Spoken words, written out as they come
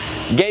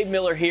Gabe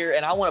Miller here,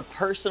 and I want to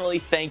personally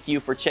thank you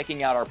for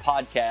checking out our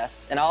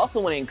podcast. And I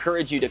also want to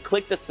encourage you to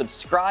click the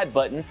subscribe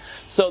button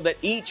so that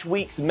each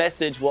week's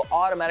message will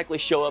automatically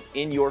show up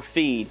in your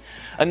feed.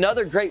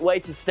 Another great way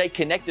to stay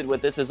connected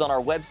with us is on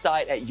our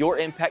website at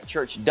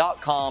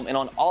yourimpactchurch.com and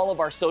on all of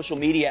our social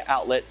media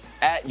outlets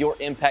at Your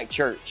Impact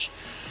Church.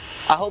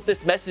 I hope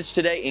this message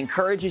today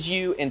encourages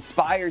you,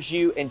 inspires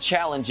you, and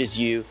challenges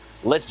you.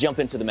 Let's jump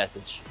into the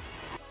message.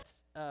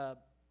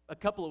 A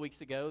couple of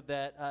weeks ago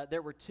that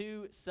there were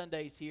two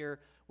Sundays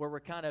here where we're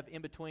kind of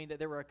in between, that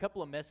there were a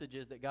couple of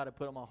messages that God had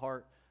put on my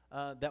heart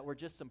that were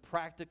just some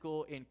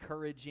practical,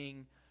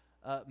 encouraging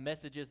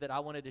messages that I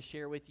wanted to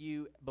share with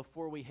you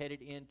before we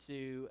headed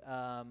into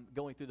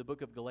going through the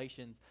book of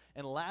Galatians.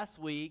 And last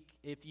week,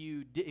 if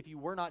you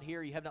were not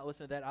here, you have not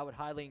listened to that, I would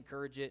highly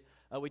encourage it.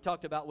 We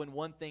talked about when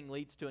one thing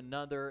leads to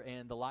another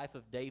and the life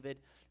of David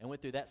and went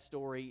through that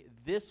story.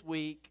 This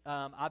week,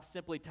 I've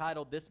simply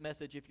titled this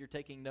message, if you're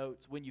taking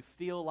notes, When You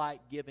Feel Like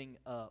Giving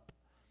Up.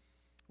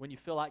 When you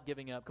feel like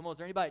giving up. Come on, is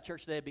there anybody at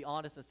church today be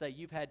honest and say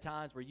you've had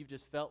times where you've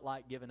just felt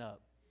like giving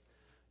up?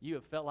 You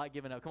have felt like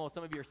giving up. Come on,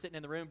 some of you are sitting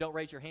in the room. Don't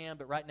raise your hand,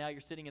 but right now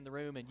you're sitting in the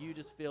room and you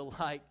just feel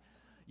like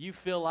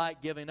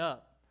giving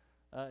up.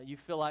 You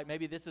feel like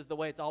maybe this is the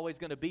way it's always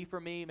going to be for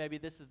me. Maybe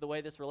this is the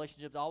way this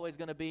relationship's always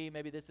going to be.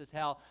 Maybe this is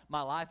how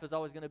my life is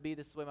always going to be.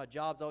 This is the way my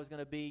job's always going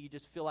to be. You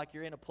just feel like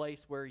you're in a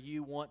place where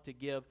you want to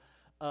give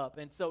up.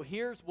 And so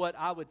here's what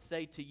I would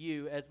say to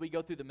you as we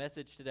go through the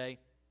message today.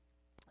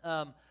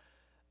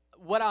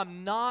 What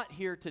I'm not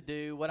here to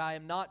do, what I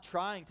am not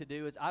trying to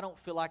do, is I don't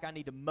feel like I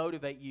need to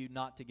motivate you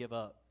not to give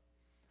up.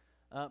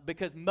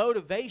 Because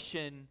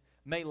motivation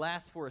may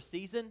last for a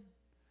season,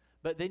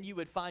 but then you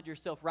would find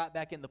yourself right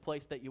back in the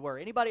place that you were.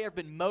 Anybody ever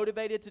been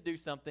motivated to do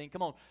something?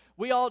 Come on.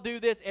 We all do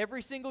this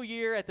every single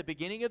year at the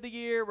beginning of the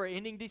year. We're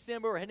ending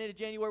December. We're heading into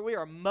January. We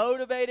are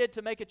motivated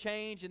to make a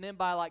change, and then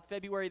by like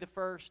February the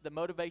 1st, the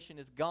motivation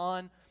is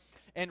gone,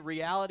 and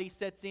reality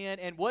sets in.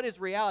 And what is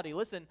reality?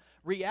 Listen,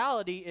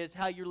 reality is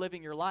how you're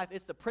living your life.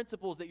 It's the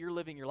principles that you're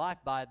living your life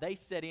by. They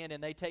set in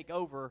and they take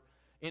over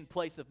in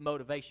place of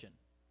motivation.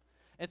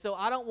 And so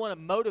I don't want to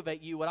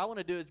motivate you. What I want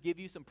to do is give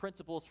you some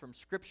principles from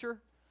Scripture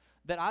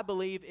that I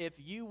believe if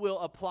you will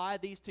apply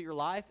these to your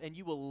life and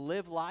you will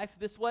live life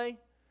this way,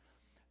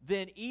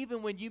 then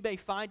even when you may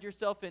find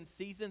yourself in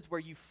seasons where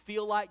you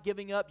feel like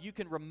giving up, you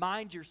can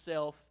remind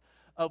yourself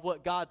of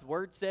what God's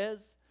Word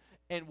says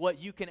and what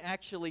you can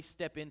actually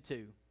step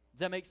into. Does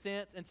that make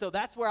sense? And so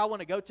that's where I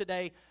want to go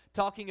today,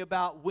 talking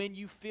about when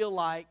you feel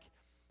like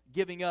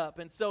giving up.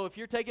 And so if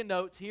you're taking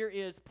notes, here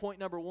is point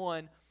number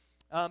one.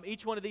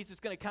 Each one of these is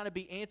going to kind of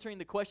be answering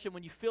the question,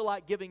 when you feel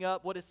like giving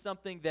up, what is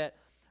something that,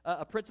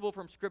 a principle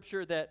from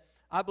Scripture that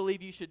I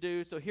believe you should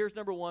do. So here's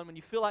number one. When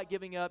you feel like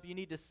giving up, you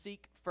need to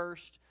seek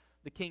first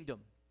the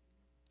kingdom.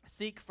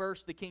 Seek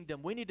first the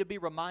kingdom. We need to be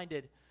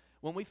reminded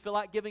when we feel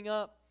like giving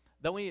up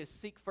that we need to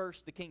seek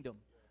first the kingdom.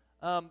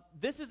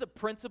 This is a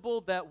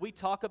principle that we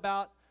talk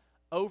about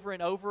over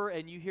and over,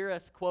 and you hear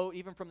us quote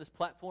even from this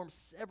platform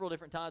several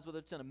different times, whether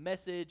it's in a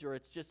message or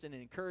it's just in an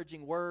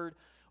encouraging word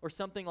or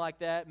something like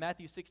that.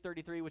 Matthew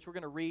 6:33, which we're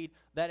going to read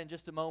that in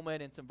just a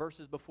moment, and some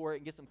verses before it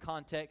and get some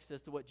context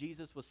as to what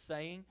Jesus was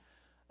saying.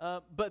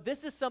 But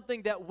this is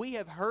something that we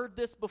have heard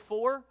this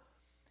before.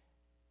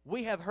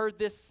 We have heard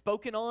this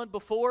spoken on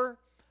before,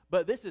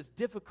 but this is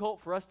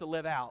difficult for us to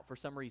live out for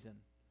some reason.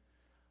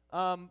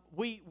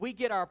 We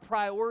get our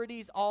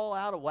priorities all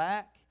out of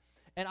whack.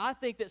 And I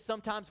think that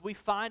sometimes we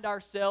find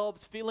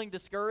ourselves feeling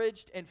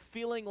discouraged and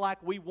feeling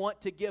like we want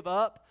to give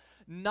up,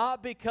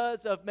 not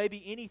because of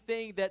maybe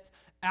anything that's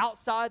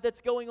outside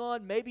that's going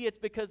on. Maybe it's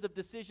because of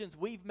decisions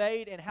we've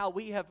made and how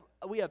we have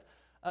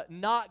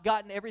not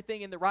gotten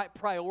everything in the right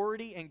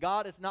priority, and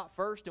God is not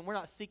first, and we're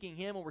not seeking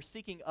Him, and we're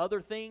seeking other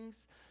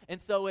things.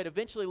 And so it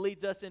eventually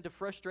leads us into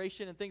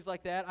frustration and things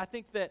like that. I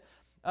think that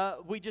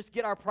we just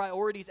get our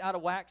priorities out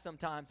of whack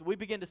sometimes. We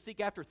begin to seek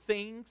after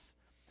things.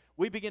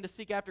 We begin to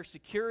seek after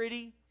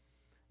security.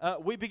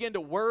 We begin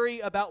to worry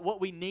about what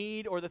we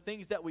need or the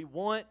things that we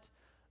want.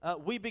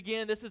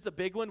 This is a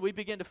big one, we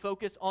begin to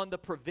focus on the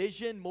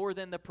provision more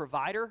than the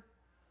provider.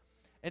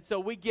 And so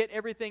we get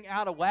everything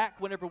out of whack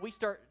whenever we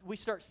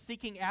start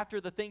seeking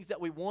after the things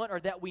that we want or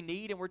that we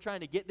need, and we're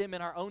trying to get them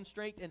in our own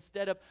strength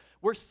instead of,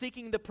 we're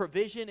seeking the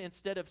provision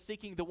instead of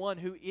seeking the one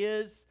who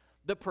is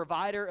the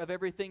provider of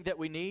everything that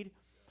we need.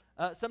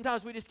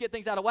 Sometimes we just get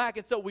things out of whack,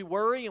 and so we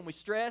worry and we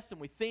stress and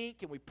we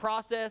think and we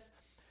process.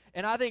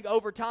 And I think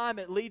over time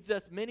it leads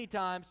us many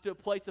times to a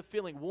place of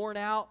feeling worn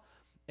out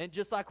and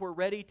just like we're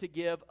ready to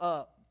give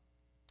up.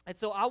 And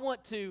so I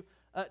want to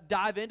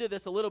dive into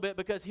this a little bit,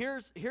 because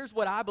here's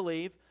what I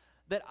believe,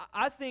 that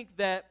I think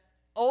that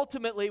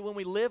ultimately when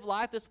we live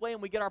life this way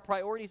and we get our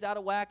priorities out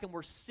of whack and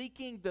we're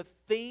seeking the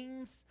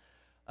things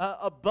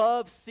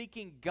above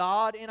seeking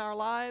God in our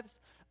lives,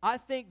 I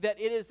think that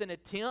it is an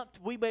attempt.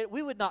 We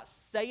would not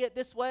say it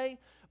this way,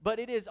 but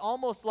it is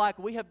almost like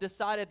we have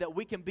decided that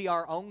we can be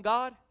our own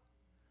God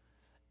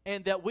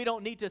and that we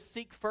don't need to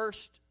seek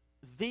first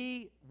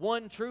the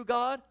one true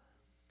God,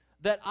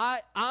 that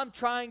I'm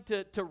trying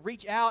to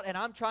reach out and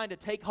I'm trying to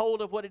take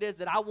hold of what it is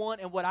that I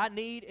want and what I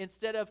need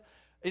instead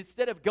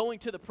of going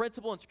to the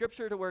principle in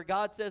Scripture to where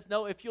God says,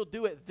 no, if you'll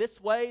do it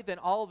this way, then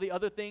all of the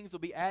other things will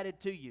be added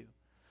to you.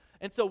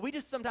 And so we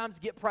just sometimes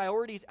get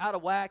priorities out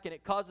of whack, and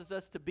it causes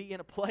us to be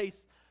in a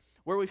place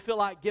where we feel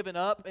like giving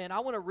up. And I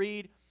want to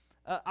read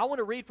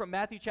from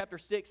Matthew chapter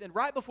 6. And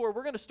right before,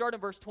 we're going to start in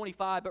verse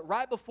 25, but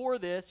right before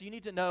this, you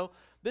need to know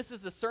this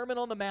is the Sermon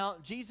on the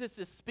Mount. Jesus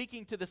is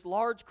speaking to this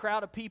large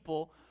crowd of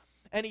people,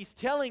 and he's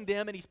telling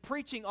them, and he's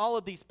preaching all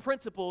of these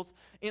principles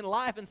in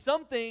life. And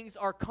some things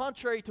are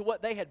contrary to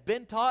what they had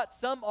been taught.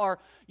 Some are,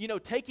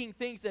 taking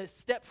things a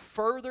step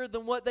further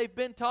than what they've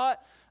been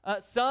taught.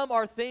 Some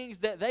are things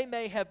that they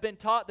may have been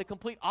taught the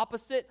complete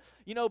opposite,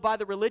 by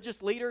the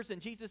religious leaders.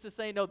 And Jesus is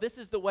saying, no, this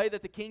is the way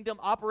that the kingdom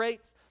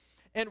operates.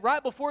 And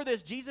right before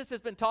this, Jesus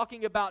has been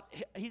talking about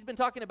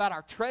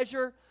our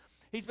treasure.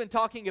 He's been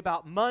talking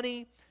about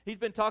money. He's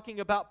been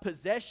talking about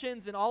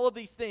possessions and all of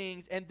these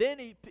things. And then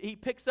he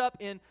picks up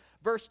in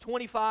verse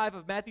 25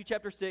 of Matthew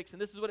chapter 6,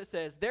 and this is what it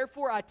says.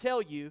 Therefore I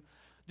tell you,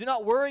 do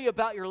not worry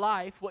about your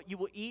life, what you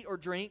will eat or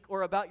drink,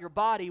 or about your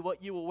body,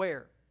 what you will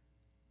wear.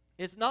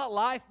 Is not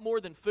life more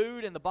than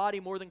food, and the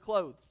body more than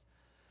clothes?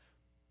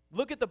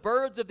 Look at the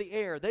birds of the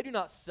air. They do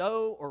not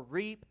sow or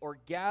reap or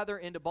gather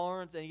into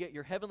barns, and yet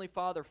your heavenly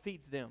Father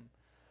feeds them.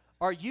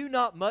 Are you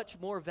not much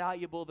more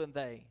valuable than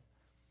they?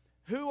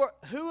 Who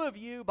of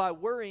you, by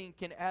worrying,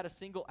 can add a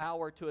single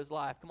hour to his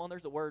life? Come on,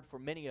 there's a word for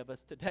many of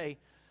us today,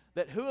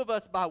 that who of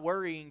us, by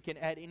worrying, can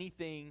add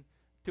anything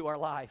to our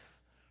life?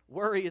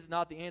 Worry is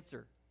not the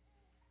answer.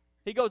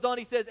 He goes on,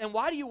 he says, and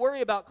why do you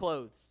worry about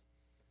clothes?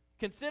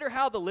 Consider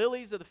how the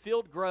lilies of the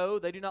field grow.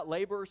 They do not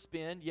labor or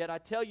spin. Yet I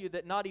tell you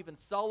that not even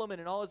Solomon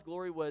in all his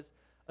glory was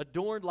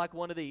adorned like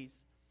one of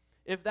these.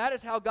 If that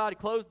is how God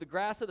clothes the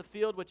grass of the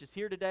field, which is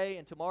here today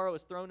and tomorrow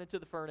is thrown into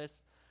the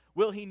furnace,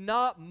 will he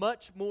not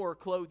much more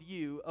clothe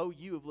you, O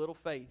you of little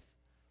faith?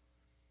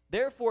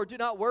 Therefore do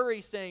not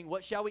worry, saying,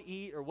 what shall we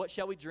eat, or what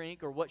shall we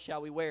drink, or what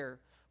shall we wear?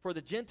 For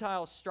the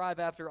Gentiles strive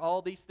after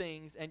all these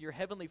things, and your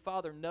heavenly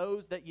Father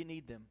knows that you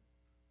need them.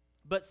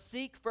 But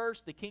seek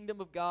first the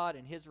kingdom of God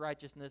and his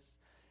righteousness,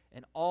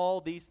 and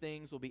all these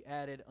things will be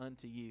added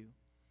unto you.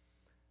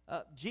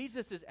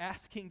 Jesus is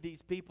asking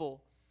these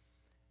people,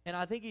 and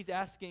I think he's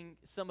asking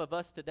some of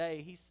us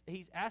today,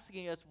 he's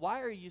asking us,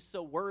 why are you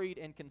so worried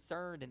and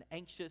concerned and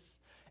anxious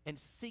and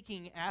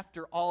seeking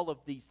after all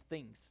of these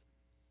things?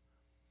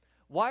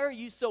 Why are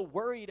you so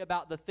worried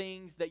about the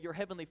things that your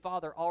heavenly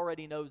Father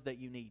already knows that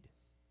you need?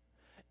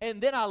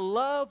 And then I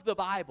love the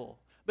Bible,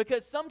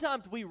 because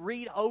sometimes we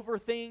read over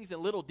things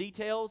and little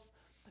details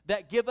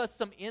that give us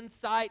some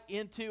insight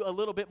into a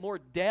little bit more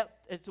depth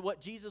as to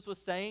what Jesus was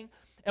saying.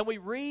 And we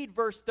read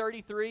verse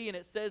 33, and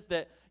it says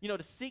that,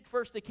 to seek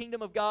first the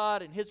kingdom of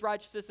God and his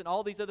righteousness, and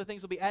all these other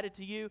things will be added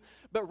to you.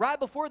 But right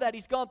before that,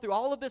 he's gone through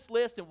all of this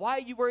list, and why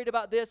are you worried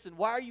about this, and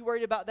why are you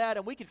worried about that?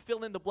 And we could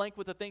fill in the blank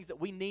with the things that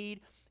we need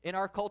in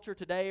our culture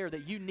today, or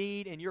that you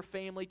need in your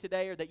family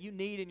today, or that you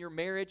need in your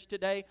marriage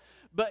today.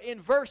 But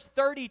in verse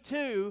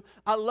 32,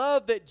 I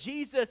love that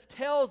Jesus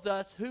tells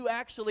us who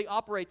actually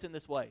operates in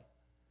this way.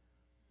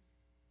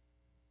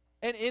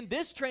 And in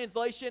this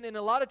translation, in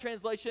a lot of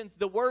translations,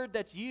 the word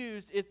that's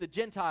used is the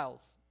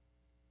Gentiles.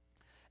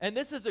 And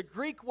this is a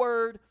Greek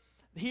word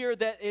here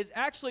that is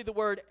actually the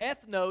word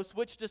ethnos,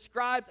 which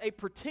describes a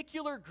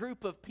particular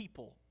group of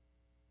people.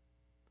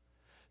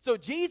 So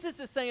Jesus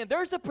is saying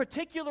there's a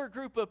particular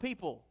group of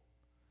people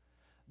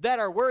that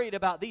are worried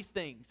about these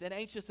things and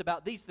anxious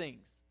about these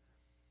things.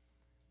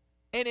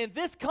 And in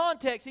this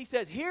context, he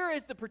says, here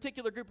is the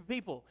particular group of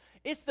people.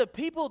 It's the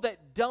people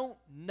that don't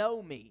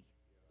know me.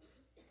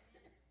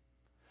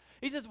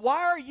 He says,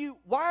 why are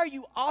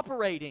you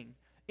operating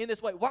in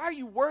this way? Why are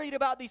you worried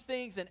about these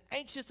things and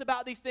anxious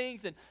about these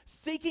things and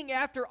seeking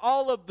after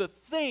all of the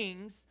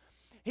things?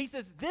 He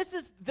says, this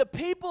is the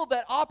people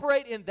that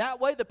operate in that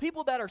way, the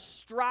people that are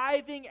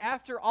striving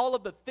after all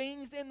of the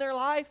things in their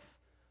life.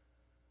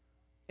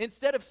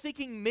 Instead of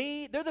seeking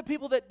me, they're the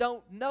people that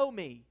don't know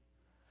me.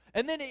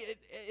 And then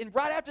and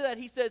right after that,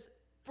 he says,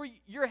 for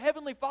your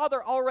heavenly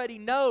Father already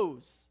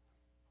knows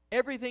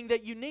everything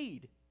that you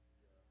need.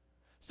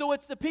 So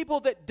it's the people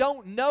that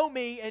don't know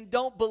me and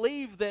don't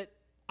believe that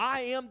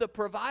I am the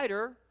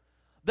provider,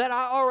 that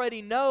I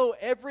already know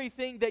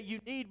everything that you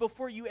need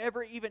before you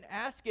ever even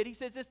ask it. He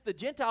says it's the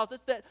Gentiles.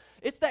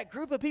 It's that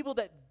group of people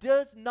that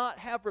does not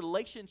have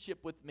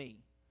relationship with me.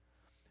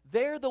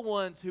 They're the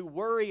ones who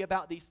worry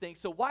about these things.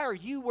 So why are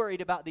you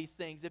worried about these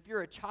things if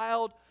you're a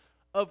child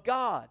of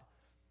God?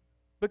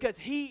 Because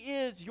he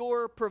is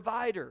your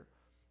provider.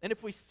 And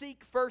if we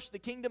seek first the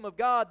kingdom of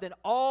God, then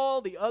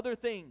all the other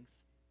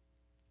things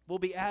will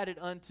be added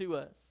unto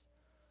us.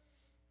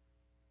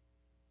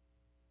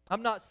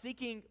 I'm not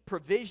seeking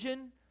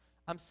provision,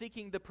 I'm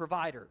seeking the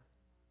provider.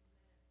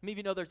 How many of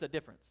you know there's a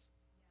difference?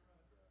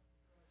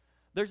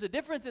 There's a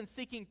difference in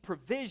seeking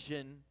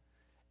provision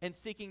and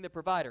seeking the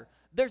provider.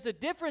 There's a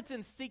difference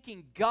in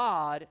seeking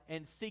God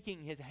and seeking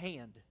his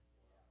hand.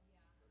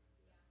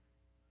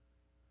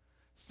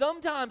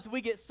 Sometimes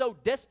we get so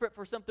desperate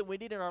for something we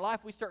need in our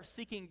life, we start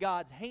seeking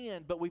God's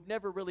hand, but we've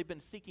never really been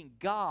seeking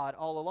God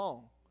all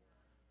along.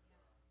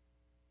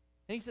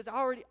 And he says,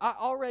 I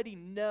already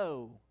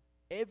know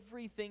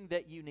everything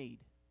that you need.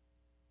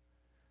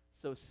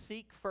 So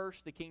seek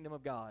first the kingdom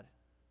of God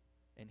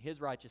and his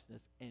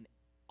righteousness, and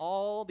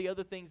all the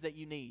other things that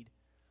you need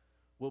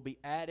will be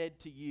added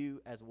to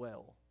you as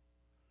well.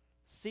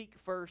 Seek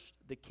first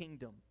the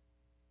kingdom.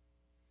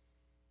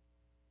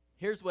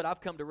 Here's what I've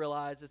come to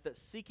realize is that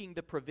seeking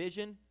the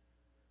provision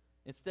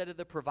instead of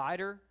the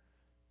provider,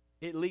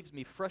 it leaves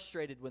me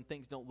frustrated when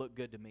things don't look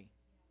good to me.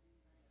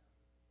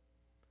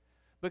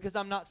 Because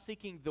I'm not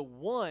seeking the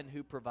one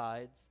who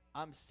provides,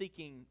 I'm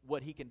seeking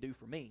what he can do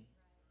for me.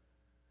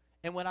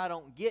 And when I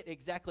don't get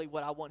exactly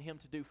what I want him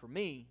to do for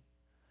me,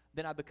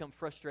 then I become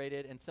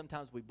frustrated, and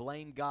sometimes we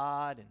blame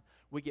God, and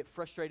we get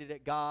frustrated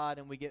at God,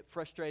 and we get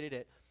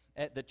frustrated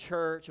at the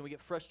church, and we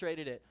get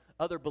frustrated at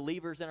other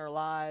believers in our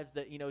lives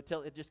that,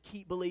 tell it, just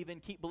keep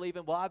believing.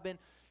 Well,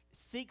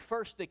 seek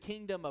first the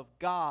kingdom of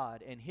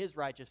God and his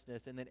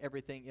righteousness, and then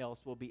everything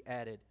else will be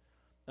added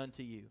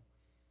unto you.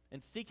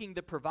 And seeking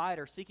the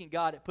provider, seeking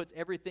God, it puts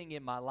everything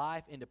in my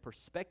life into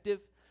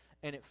perspective,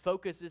 and it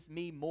focuses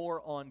me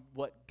more on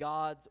what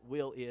God's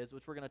will is,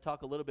 which we're going to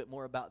talk a little bit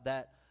more about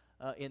that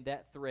in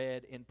that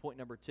thread in point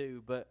number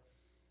 2. But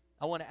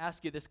I want to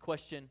ask you this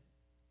question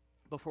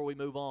before we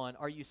move on.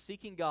 Are you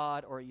seeking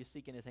God, or are you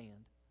seeking his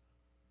hand?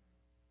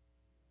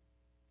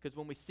 Because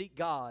when we seek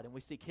God and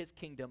we seek his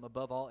kingdom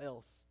above all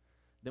else,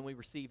 then we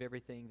receive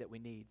everything that we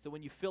need. So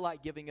when you feel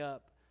like giving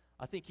up,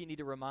 I think you need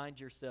to remind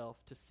yourself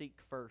to seek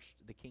first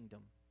the kingdom.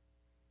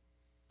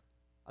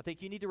 I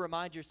think you need to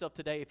remind yourself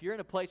today, if you're in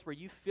a place where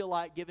you feel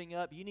like giving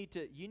up, you need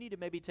to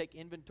maybe take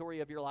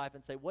inventory of your life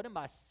and say, what am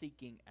I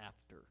seeking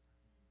after?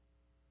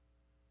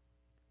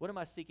 What am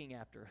I seeking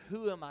after?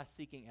 Who am I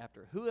seeking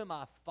after? Who am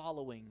I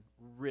following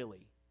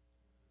really?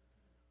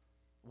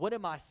 What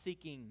am I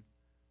seeking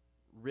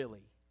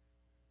really?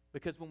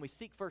 Because when we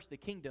seek first the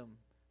kingdom,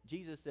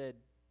 Jesus said,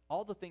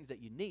 all the things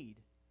that you need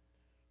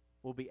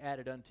will be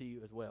added unto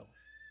you as well.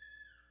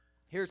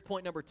 Here's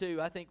point number 2.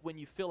 I think when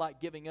you feel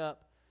like giving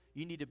up,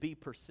 you need to be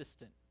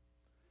persistent.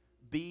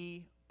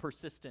 Be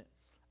persistent.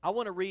 I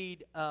want to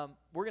read,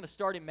 we're going to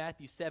start in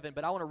Matthew 7,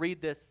 but I want to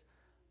read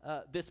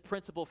this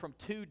principle from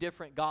 2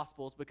 different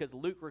Gospels, because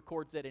Luke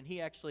records it, and he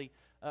actually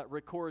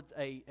records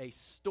a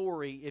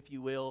story, if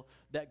you will,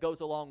 that goes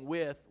along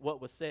with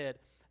what was said.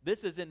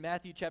 This is in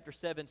Matthew chapter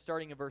 7,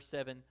 starting in verse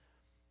 7.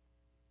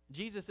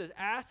 Jesus says,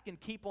 ask and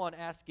keep on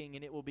asking,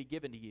 and it will be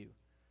given to you.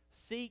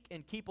 Seek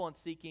and keep on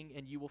seeking,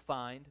 and you will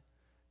find.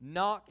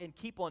 Knock and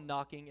keep on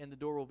knocking, and the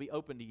door will be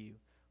open to you.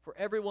 For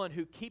everyone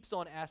who keeps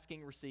on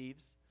asking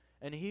receives,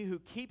 and he who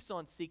keeps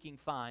on seeking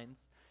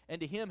finds, and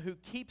to him who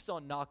keeps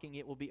on knocking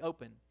it will be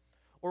open.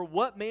 Or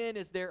what man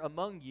is there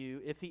among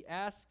you, if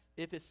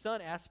his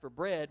son asks for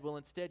bread, will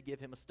instead give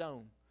him a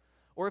stone?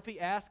 Or if he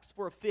asks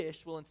for a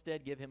fish, will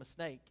instead give him a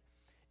snake?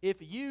 If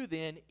you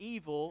then,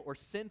 evil or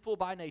sinful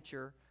by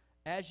nature,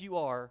 as you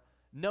are,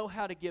 know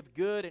how to give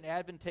good and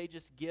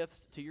advantageous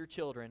gifts to your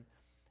children,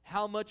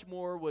 how much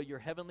more will your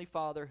heavenly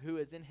Father, who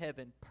is in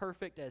heaven,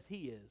 perfect as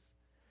he is,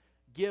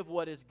 give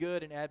what is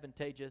good and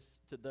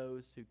advantageous to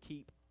those who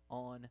keep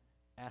on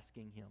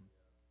asking him?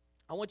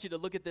 I want you to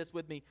look at this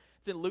with me.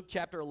 It's in Luke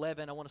chapter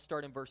 11. I want to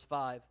start in verse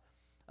 5.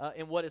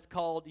 In what is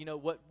called,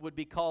 what would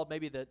be called,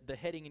 maybe the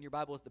heading in your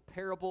Bible is the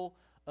parable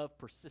of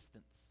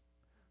persistence.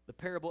 The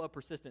parable of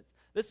persistence.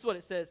 This is what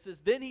it says. It says,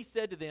 then he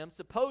said to them,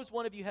 suppose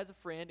one of you has a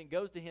friend and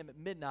goes to him at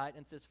midnight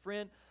and says,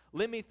 friend,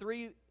 lend me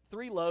three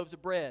loaves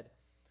of bread.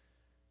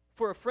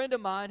 For a friend of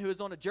mine who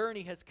is on a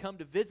journey has come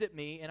to visit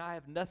me, and I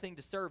have nothing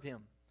to serve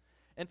him.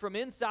 And from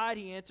inside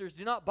he answers,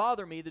 do not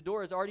bother me. The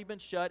door has already been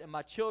shut, and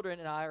my children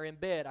and I are in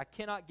bed. I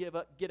cannot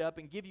get up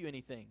and give you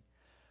anything.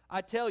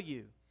 I tell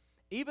you,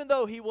 even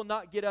though he will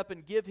not get up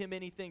and give him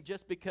anything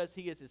just because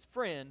he is his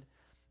friend,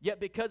 yet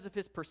because of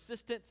his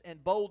persistence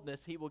and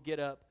boldness, he will get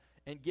up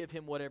and give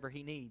him whatever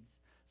he needs.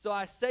 So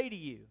I say to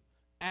you,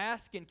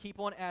 ask and keep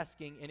on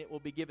asking, and it will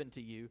be given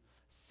to you.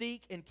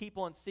 Seek and keep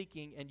on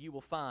seeking, and you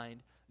will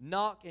find.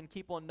 Knock and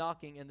keep on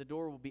knocking, and the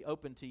door will be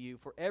open to you.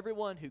 For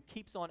everyone who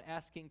keeps on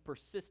asking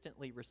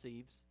persistently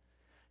receives.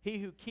 He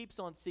who keeps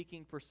on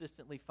seeking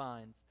persistently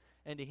finds.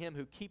 And to him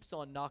who keeps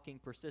on knocking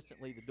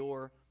persistently, the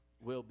door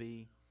will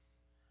be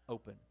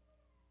open.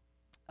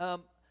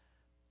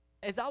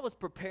 As I was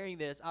preparing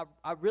this,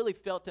 I really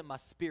felt in my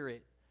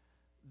spirit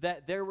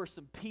that there were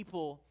some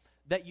people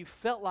that you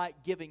felt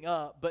like giving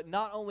up, but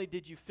not only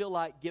did you feel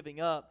like giving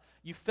up,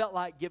 you felt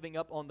like giving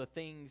up on the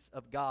things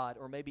of God,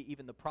 or maybe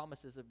even the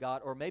promises of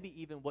God, or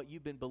maybe even what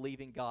you've been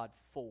believing God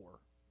for.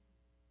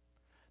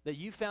 That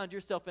you found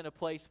yourself in a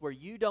place where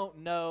you don't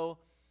know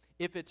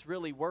if it's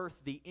really worth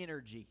the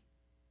energy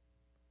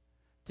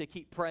to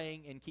keep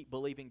praying and keep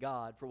believing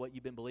God for what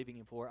you've been believing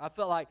Him for. I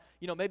felt like,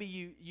 maybe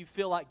you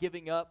feel like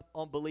giving up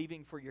on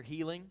believing for your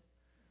healing.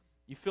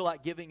 You feel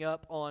like giving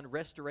up on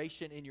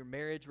restoration in your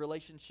marriage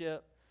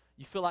relationship.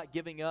 You feel like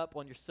giving up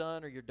on your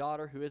son or your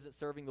daughter who isn't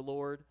serving the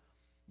Lord.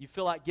 You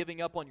feel like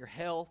giving up on your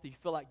health. You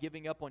feel like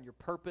giving up on your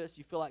purpose.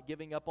 You feel like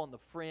giving up on the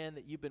friend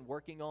that you've been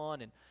working on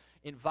and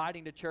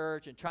inviting to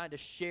church and trying to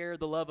share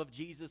the love of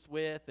Jesus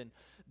with. And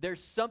there's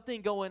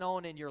something going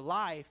on in your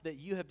life that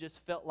you have just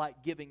felt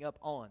like giving up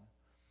on.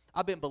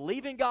 I've been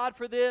believing God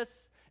for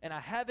this, and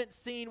I haven't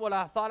seen what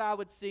I thought I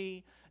would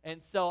see.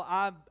 And so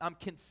I'm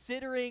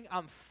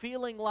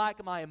feeling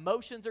like my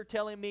emotions are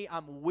telling me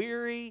I'm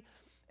weary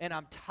and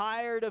I'm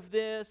tired of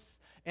this,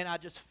 and I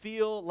just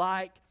feel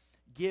like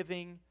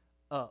giving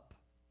up.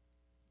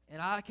 And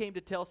I came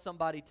to tell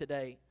somebody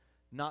today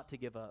not to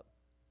give up.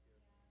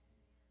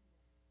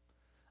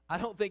 I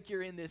don't think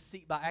you're in this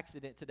seat by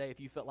accident today if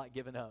you felt like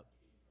giving up.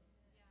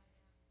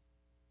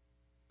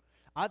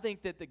 I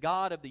think that the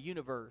God of the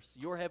universe,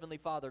 your Heavenly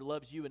Father,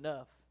 loves you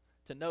enough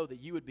to know that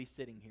you would be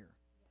sitting here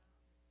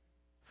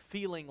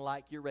feeling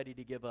like you're ready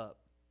to give up,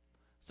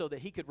 so that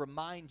He could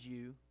remind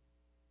you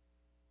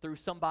through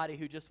somebody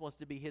who just wants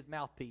to be His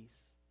mouthpiece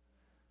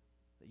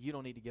that you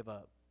don't need to give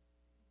up.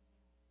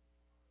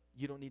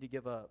 You don't need to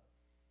give up.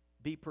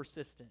 Be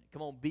persistent.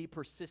 Come on, be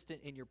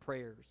persistent in your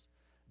prayers.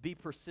 Be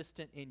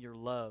persistent in your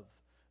love.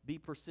 Be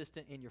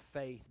persistent in your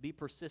faith. Be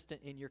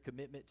persistent in your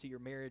commitment to your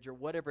marriage, or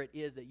whatever it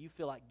is that you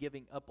feel like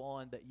giving up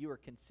on, that you are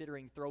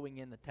considering throwing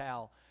in the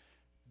towel.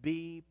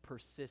 Be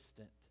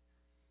persistent.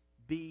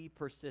 Be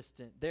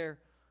persistent. There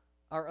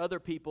are other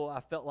people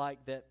I felt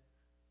like that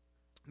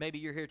maybe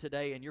you're here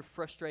today and you're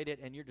frustrated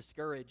and you're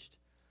discouraged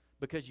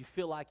because you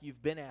feel like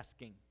you've been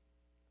asking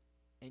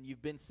and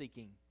you've been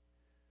seeking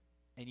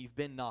and you've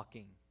been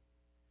knocking,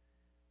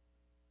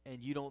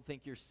 and you don't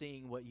think you're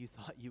seeing what you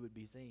thought you would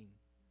be seeing.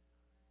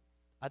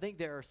 I think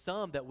there are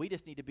some that we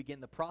just need to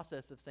begin the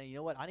process of saying, you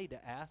know what, I need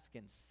to ask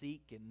and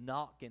seek and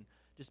knock and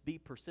just be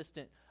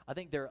persistent. I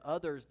think there are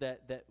others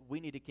that we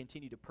need to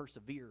continue to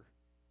persevere,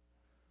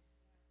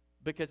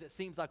 because it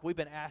seems like we've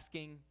been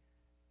asking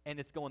and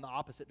it's going the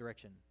opposite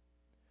direction.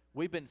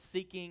 We've been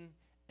seeking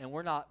and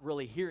we're not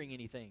really hearing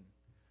anything.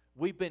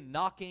 We've been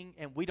knocking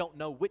and we don't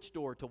know which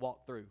door to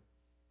walk through.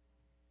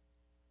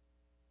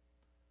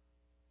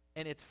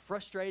 And it's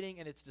frustrating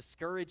and it's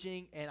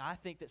discouraging, and I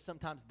think that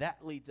sometimes that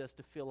leads us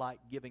to feel like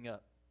giving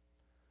up,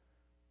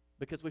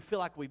 because we feel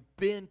like we've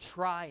been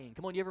trying.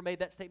 Come on, you ever made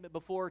that statement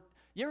before?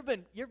 You ever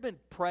been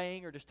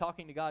praying or just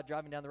talking to God,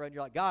 driving down the road, and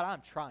you're like, God,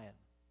 I'm trying.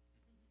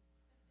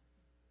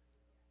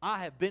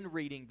 I have been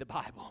reading the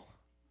Bible.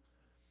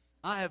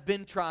 I have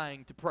been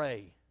trying to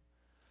pray.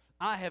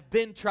 I have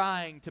been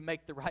trying to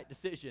make the right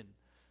decision.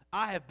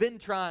 I have been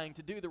trying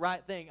to do the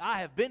right thing. I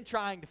have been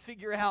trying to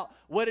figure out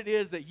what it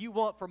is that you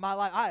want for my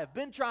life. I have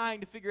been trying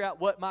to figure out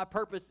what my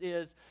purpose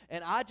is,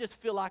 and I just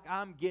feel like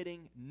I'm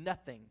getting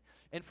nothing.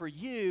 And for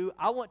you,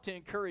 I want to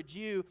encourage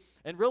you,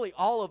 and really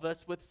all of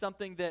us, with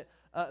something that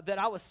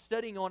I was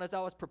studying on as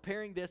I was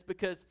preparing this,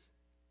 because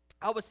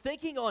I was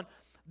thinking on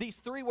these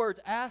three words: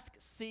 ask,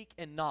 seek,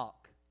 and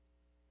knock.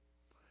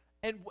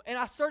 And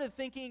I started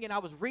thinking, and I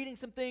was reading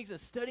some things and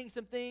studying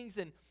some things,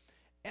 and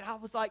I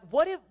was like,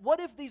 what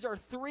if these are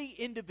three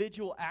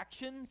individual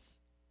actions,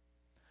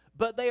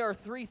 but they are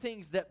three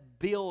things that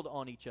build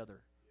on each other?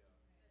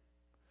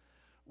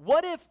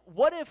 What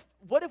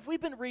if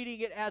we've been reading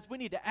it as we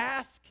need to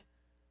ask?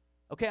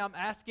 Okay, I'm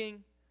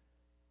asking,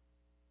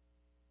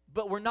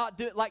 but we're not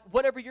doing, like,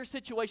 whatever your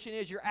situation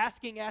is, you're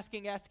asking,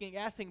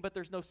 but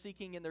there's no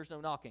seeking and there's no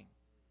knocking.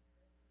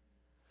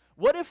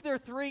 What if there are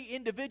three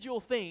individual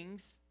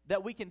things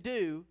that we can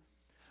do,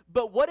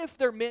 but what if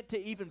they're meant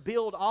to even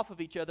build off of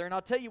each other? And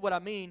I'll tell you what I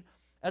mean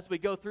as we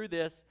go through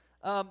this.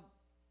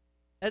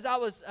 As I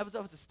was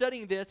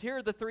studying this, here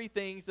are the three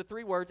things, the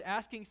three words: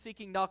 asking,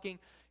 seeking, knocking.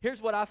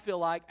 Here's what I feel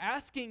like.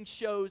 Asking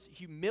shows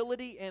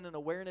humility and an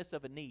awareness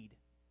of a need.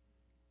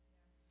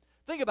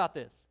 Think about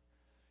this.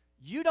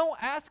 You don't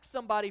ask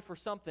somebody for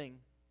something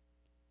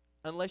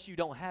unless you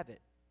don't have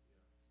it.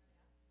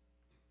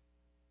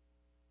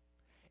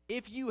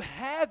 If you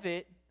have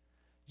it,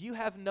 you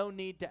have no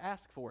need to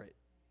ask for it.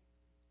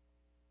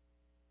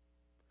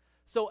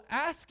 So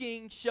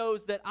asking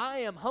shows that I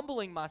am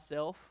humbling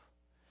myself,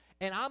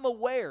 and I'm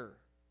aware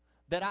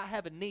that I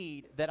have a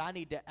need, that I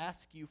need to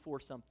ask you for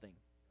something.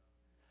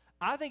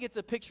 I think it's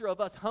a picture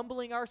of us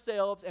humbling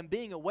ourselves and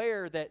being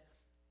aware that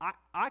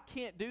I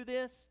can't do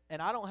this,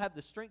 and I don't have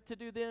the strength to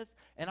do this,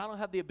 and I don't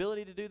have the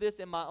ability to do this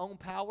in my own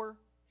power.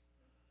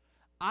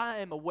 I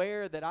am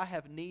aware that I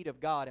have need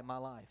of God in my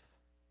life.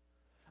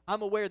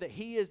 I'm aware that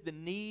He is the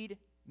need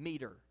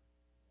meter.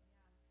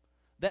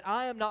 That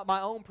I am not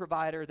my own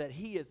provider, that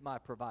He is my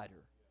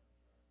provider.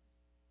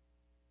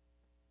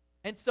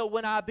 And so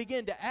when I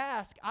begin to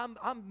ask, I'm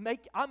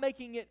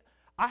making it,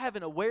 I have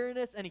an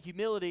awareness and a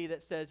humility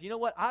that says, you know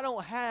what, I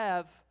don't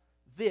have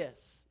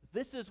this.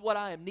 This is what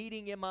I am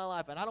needing in my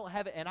life, and I don't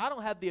have it, and I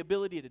don't have the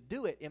ability to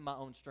do it in my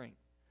own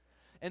strength.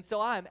 And so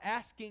I am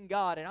asking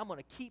God, and I'm going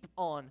to keep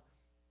on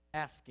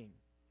asking.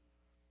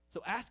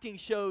 So asking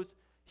shows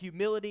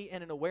humility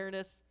and an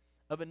awareness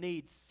of a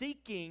need.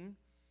 Seeking,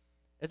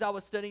 as I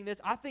was studying this,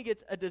 I think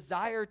it's a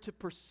desire to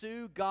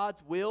pursue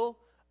God's will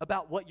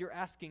about what you're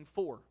asking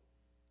for.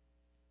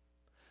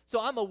 So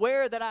I'm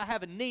aware that I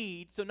have a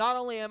need. So not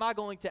only am I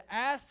going to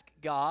ask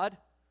God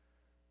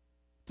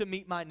to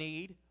meet my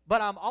need, but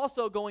I'm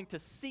also going to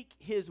seek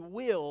His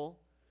will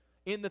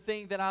in the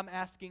thing that I'm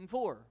asking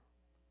for.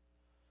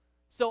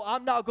 So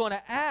I'm not going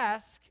to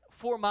ask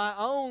for my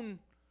own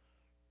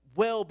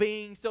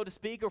well-being, so to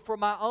speak, or for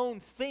my own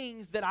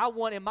things that I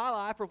want in my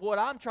life or what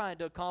I'm trying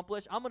to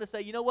accomplish. I'm going to say,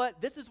 you know what?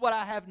 This is what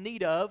I have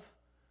need of.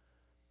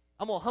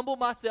 I'm going to humble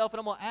myself and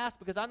I'm going to ask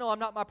because I know I'm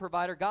not my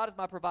provider. God is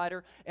my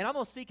provider, and I'm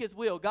going to seek His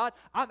will. God,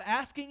 I'm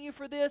asking you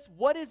for this.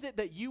 What is it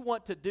that you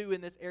want to do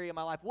in this area of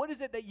my life? What is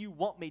it that you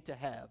want me to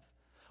have?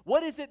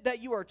 What is it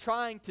that you are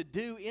trying to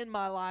do in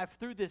my life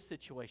through this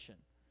situation?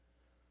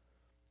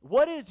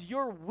 What is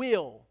your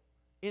will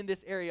in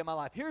this area of my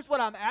life? Here's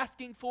what I'm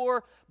asking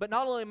for, but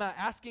not only am I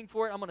asking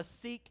for it, I'm going to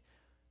seek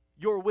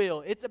your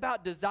will. It's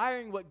about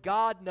desiring what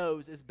God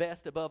knows is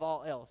best above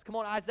all else. Come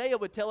on, Isaiah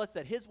would tell us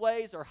that His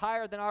ways are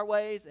higher than our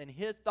ways and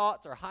His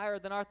thoughts are higher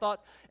than our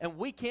thoughts, and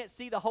we can't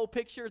see the whole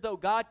picture, though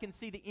God can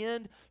see the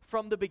end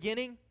from the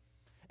beginning.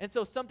 And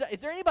so sometimes, is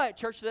there anybody at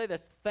church today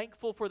that's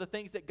thankful for the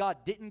things that God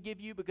didn't give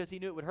you because He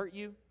knew it would hurt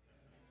you?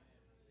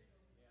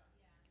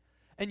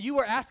 And you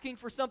were asking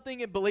for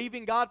something and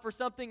believing God for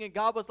something, and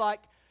God was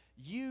like,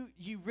 you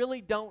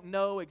really don't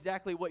know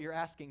exactly what you're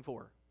asking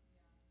for.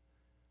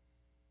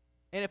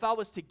 And if I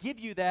was to give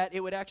you that,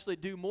 it would actually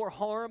do more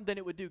harm than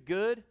it would do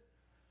good.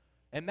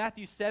 And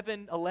Matthew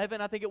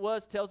 7:11, I think it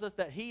was, tells us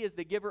that He is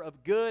the giver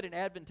of good and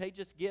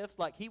advantageous gifts.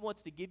 Like He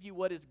wants to give you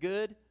what is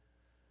good.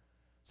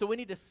 So we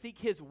need to seek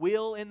His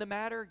will in the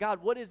matter.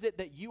 God, what is it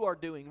that you are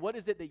doing? What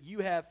is it that you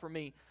have for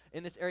me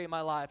in this area of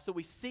my life? So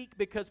we seek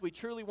because we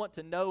truly want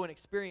to know and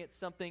experience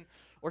something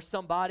or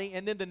somebody.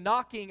 And then the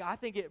knocking, I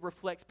think it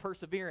reflects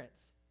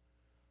perseverance.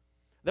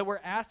 That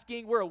we're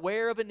asking, we're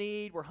aware of a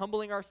need, we're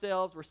humbling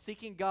ourselves, we're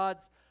seeking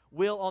God's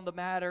will on the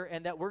matter,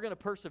 and that we're going to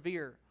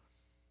persevere.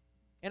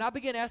 And I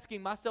began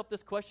asking myself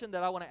this question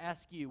that I want to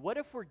ask you. What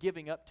if we're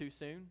giving up too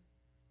soon?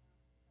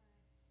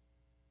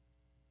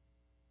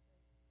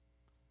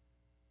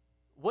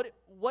 What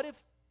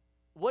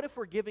if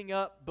we're giving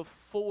up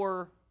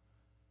before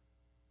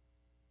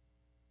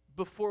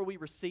we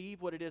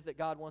receive what it is that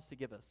God wants to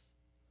give us?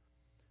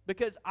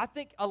 Because I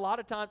think a lot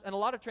of times, and a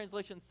lot of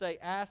translations say,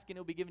 ask and it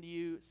will be given to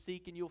you,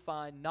 seek and you'll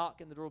find,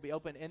 knock and the door will be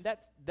open. And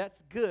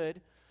that's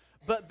good.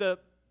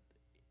 But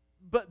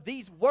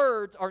these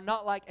words are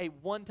not like a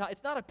one-time,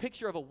 it's not a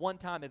picture of a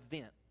one-time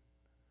event.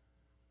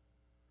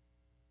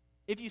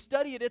 If you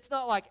study it, it's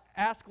not like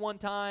ask one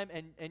time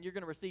and you're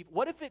going to receive.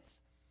 What if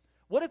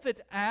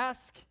it's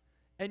ask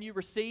and you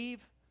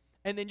receive,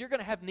 and then you're going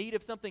to have need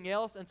of something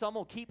else, and so I'm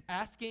going to keep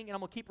asking, and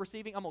I'm going to keep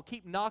receiving, I'm going to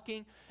keep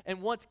knocking, and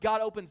once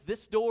God opens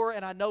this door,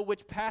 and I know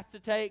which path to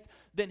take,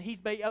 then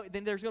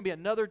then there's going to be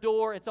another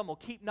door, and so I'm going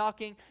to keep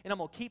knocking, and I'm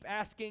going to keep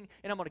asking,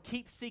 and I'm going to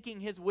keep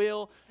seeking His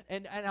will,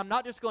 and I'm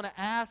not just going to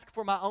ask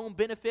for my own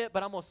benefit,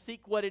 but I'm going to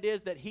seek what it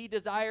is that He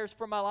desires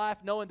for my life,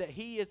 knowing that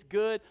He is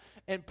good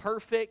and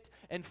perfect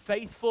and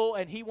faithful,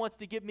 and He wants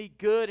to give me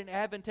good and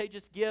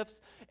advantageous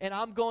gifts, and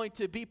I'm going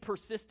to be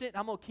persistent,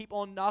 I'm going to keep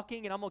on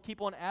knocking, and I'm going to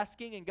keep on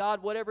asking, and God,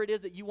 whatever it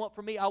is that you want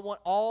from me, I want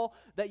all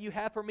that you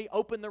have for me.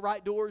 Open the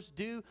right doors,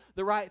 do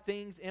the right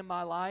things in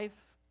my life.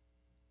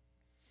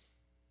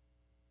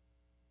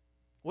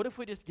 What if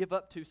we just give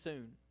up too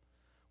soon?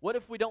 What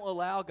if we don't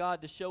allow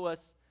God to show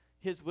us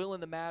His will in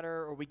the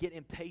matter, or we get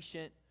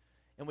impatient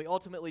and we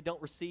ultimately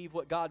don't receive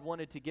what God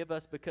wanted to give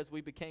us because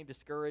we became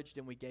discouraged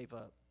and we gave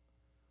up?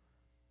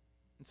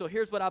 And so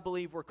here's what I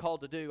believe we're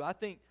called to do. I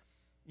think,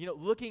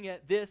 looking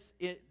at this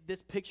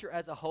picture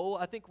as a whole,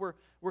 I think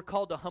we're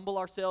called to humble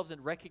ourselves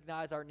and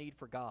recognize our need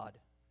for God.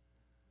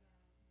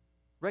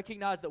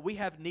 Recognize that we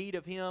have need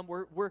of Him.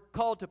 We're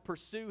called to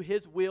pursue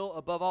His will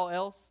above all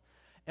else.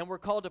 And we're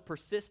called to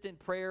persist in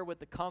prayer with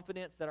the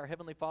confidence that our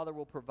Heavenly Father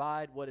will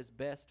provide what is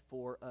best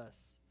for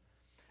us.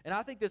 And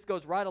I think this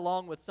goes right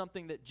along with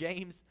something that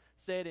James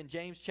said in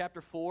James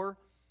chapter 4,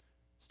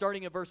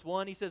 starting in verse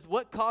 1. He says,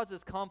 "What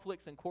causes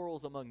conflicts and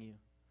quarrels among you?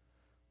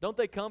 Don't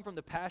they come from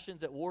the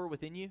passions at war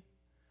within you?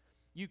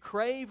 You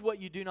crave what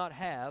you do not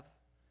have.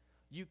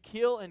 You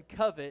kill and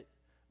covet,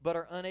 but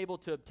are unable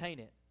to obtain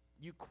it.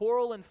 You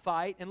quarrel and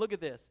fight." And look at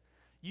this.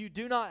 "You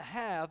do not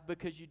have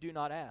because you do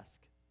not ask.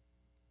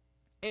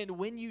 And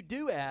when you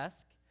do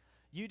ask,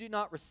 you do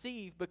not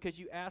receive because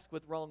you ask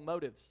with wrong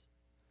motives,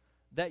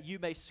 that you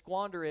may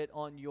squander it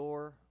on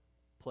your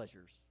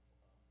pleasures."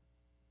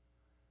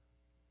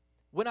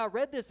 When I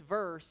read this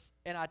verse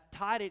and I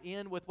tied it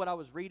in with what I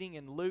was reading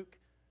in Luke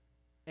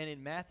and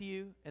in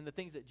Matthew and the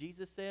things that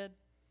Jesus said,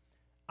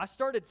 I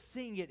started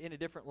seeing it in a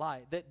different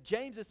light. That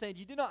James is saying,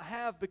 you do not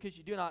have because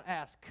you do not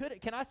ask.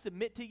 Can I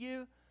submit to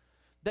you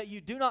that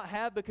you do not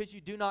have because you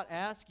do not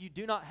ask? You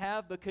do not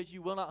have because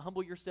you will not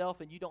humble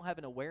yourself, and you don't have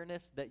an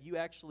awareness that you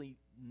actually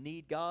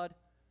need God?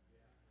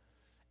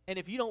 And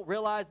if you don't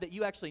realize that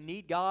you actually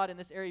need God in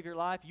this area of your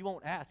life, you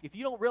won't ask. If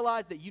you don't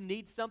realize that you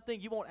need something,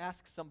 you won't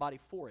ask somebody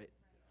for it.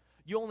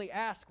 You only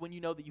ask when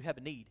you know that you have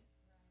a need.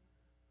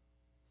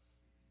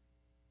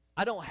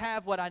 I don't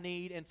have what I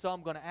need, and so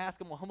I'm going to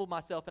ask. I'm going to humble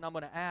myself, and I'm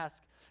going to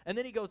ask. And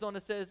then he goes on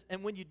and says,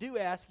 and when you do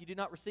ask, you do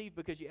not receive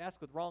because you ask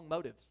with wrong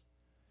motives.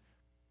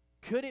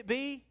 Could it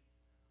be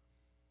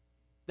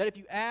that if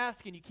you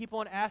ask and you keep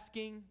on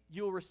asking,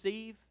 you'll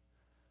receive,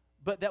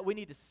 but that we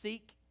need to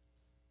seek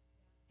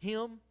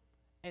Him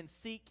and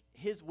seek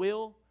His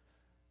will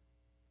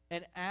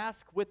and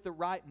ask with the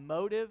right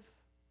motive?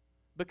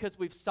 Because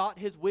we've sought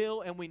His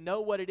will and we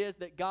know what it is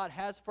that God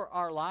has for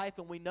our life,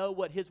 and we know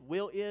what His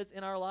will is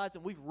in our lives,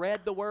 and we've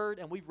read the Word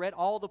and we've read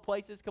all the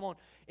places, come on,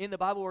 in the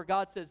Bible where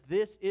God says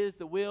this is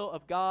the will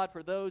of God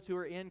for those who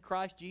are in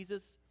Christ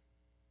Jesus.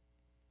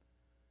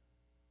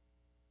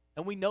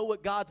 And we know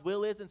what God's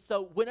will is, and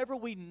so whenever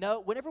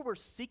we're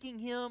seeking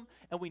Him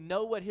and we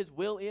know what His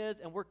will is,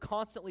 and we're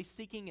constantly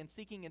seeking and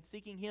seeking and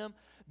seeking Him,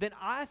 then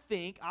I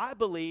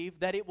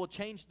believe that it will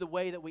change the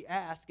way that we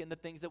ask and the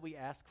things that we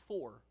ask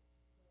for.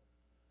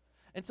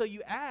 And so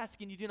you ask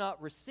and you do not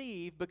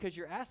receive because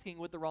you're asking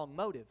with the wrong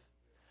motive.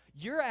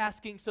 You're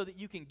asking so that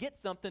you can get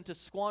something to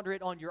squander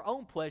it on your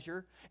own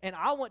pleasure, and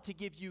I want to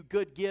give you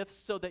good gifts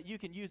so that you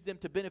can use them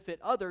to benefit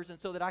others and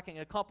so that I can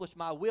accomplish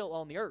my will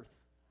on the earth.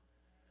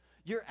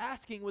 You're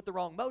asking with the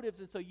wrong motives,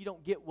 and so you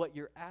don't get what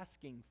you're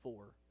asking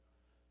for.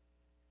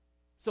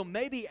 So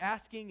maybe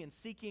asking and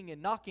seeking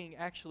and knocking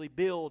actually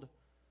build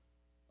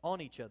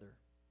on each other.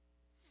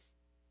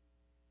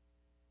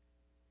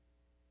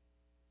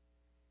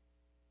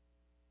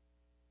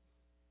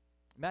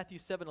 Matthew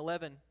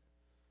 7:11,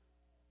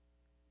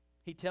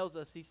 he tells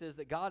us, he says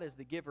that God is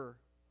the giver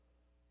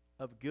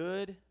of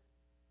good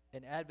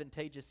and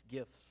advantageous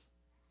gifts.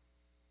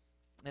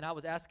 And I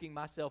was asking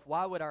myself,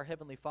 why would our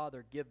Heavenly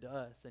Father give to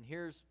us? And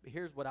here's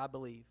what I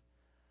believe.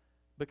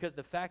 Because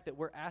the fact that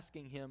we're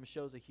asking Him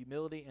shows a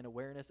humility and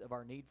awareness of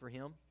our need for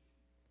Him.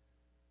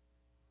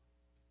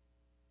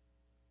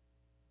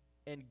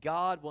 And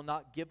God will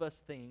not give us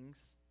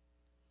things,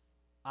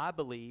 I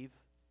believe,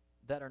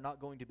 that are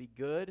not going to be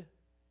good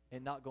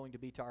and not going to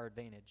be to our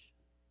advantage.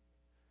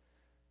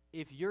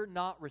 If you're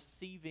not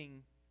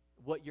receiving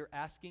what you're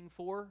asking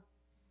for,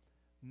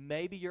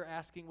 maybe you're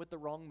asking with the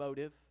wrong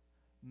motive.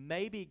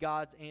 Maybe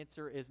God's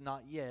answer is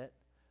not yet.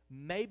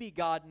 Maybe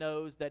God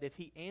knows that if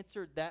He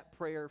answered that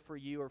prayer for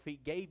you, or if He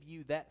gave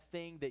you that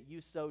thing that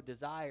you so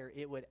desire,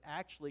 it would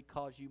actually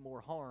cause you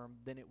more harm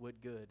than it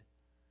would good.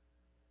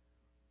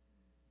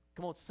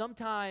 Come on,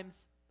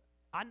 sometimes,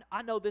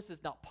 I know this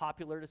is not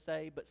popular to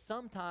say, but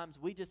sometimes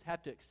we just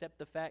have to accept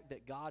the fact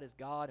that God is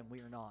God and we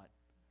are not.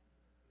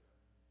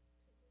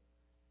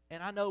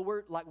 And I know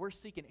we're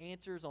seeking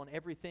answers on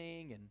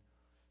everything, and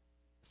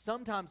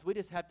sometimes we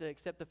just have to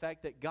accept the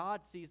fact that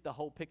God sees the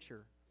whole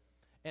picture.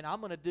 And I'm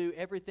going to do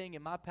everything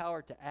in my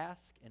power to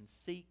ask and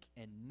seek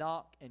and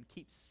knock and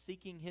keep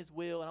seeking His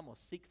will, and I'm going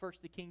to seek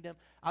first the kingdom.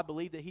 I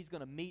believe that He's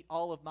going to meet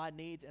all of my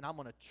needs, and I'm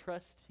going to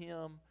trust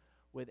Him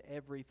with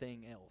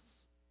everything else.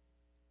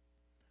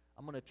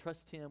 I'm going to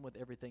trust Him with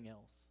everything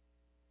else.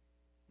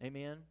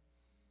 Amen?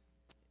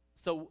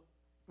 So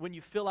when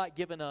you feel like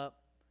giving up,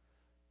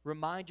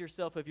 remind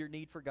yourself of your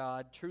need for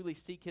God. Truly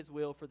seek His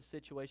will for the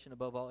situation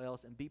above all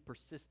else, and be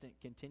persistent,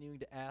 continuing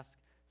to ask,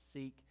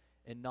 seek,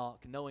 and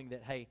knock, knowing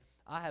that, hey,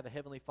 I have a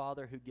Heavenly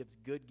Father who gives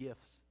good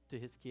gifts to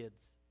His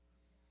kids.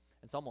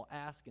 And so I'm going to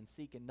ask and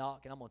seek and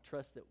knock, and I'm going to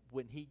trust that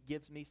when He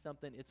gives me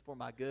something, it's for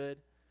my good.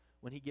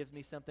 When He gives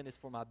me something, it's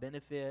for my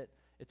benefit.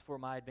 It's for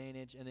my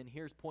advantage. And then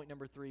here's point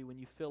number 3. When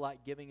you feel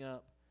like giving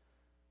up,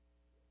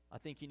 I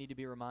think you need to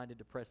be reminded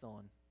to press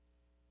on.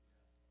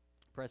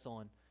 Press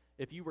on.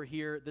 If you were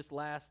here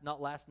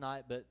not last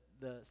night, but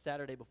the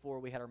Saturday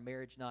before, we had our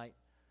marriage night,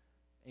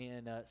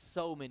 and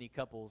so many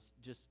couples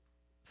just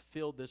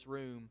filled this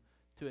room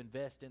to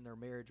invest in their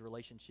marriage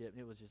relationship.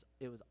 And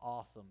it was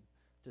awesome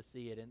to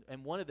see it.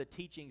 And one of the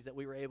teachings that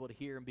we were able to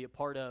hear and be a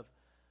part of,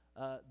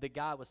 the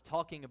guy was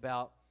talking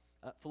about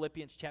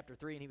Philippians chapter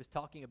 3, and he was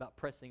talking about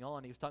pressing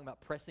on. He was talking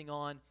about pressing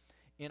on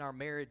in our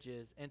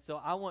marriages. And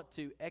so I want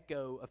to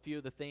echo a few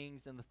of the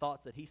things and the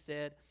thoughts that he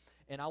said,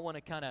 and I want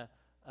to kind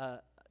of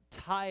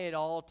tie it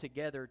all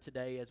together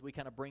today as we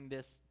kind of bring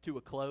this to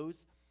a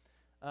close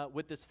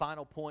with this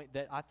final point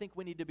that I think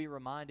we need to be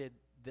reminded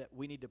that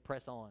we need to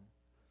press on.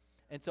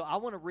 And so I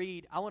want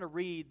to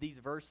read these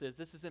verses.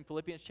 This is in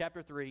Philippians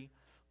chapter 3.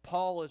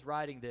 Paul is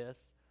writing this.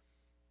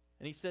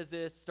 And he says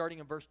this, starting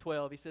in verse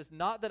 12. He says,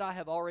 "Not that I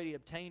have already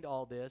obtained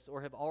all this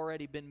or have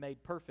already been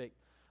made perfect,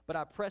 but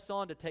I press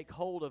on to take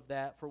hold of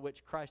that for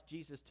which Christ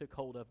Jesus took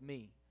hold of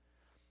me.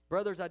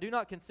 Brothers, I do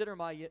not consider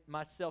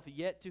myself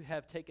yet to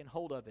have taken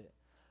hold of it.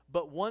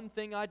 But one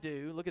thing I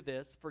do," look at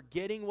this,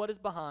 "forgetting what is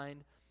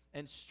behind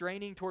and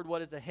straining toward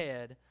what is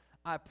ahead,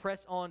 I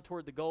press on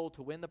toward the goal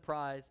to win the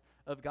prize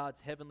of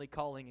God's heavenly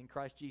calling in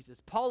Christ Jesus."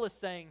 Paul is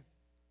saying,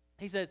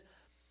 he says,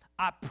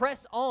 I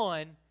press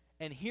on,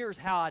 and here's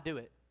how I do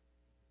it.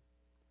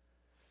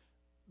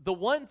 The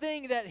one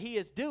thing that he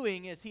is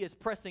doing is he is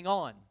pressing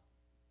on.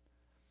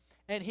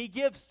 And he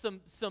gives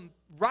some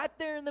right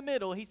there in the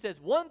middle. He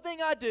says, one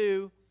thing I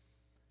do,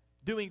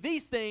 doing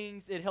these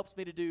things, it helps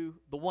me to do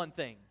the one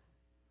thing,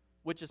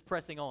 which is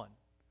pressing on.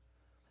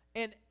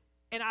 And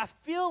I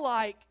feel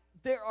like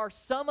there are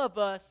some of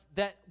us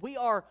that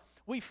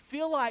we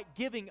feel like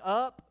giving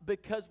up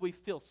because we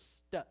feel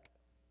stuck.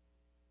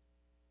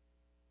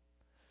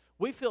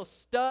 We feel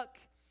stuck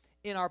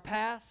in our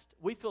past.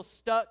 We feel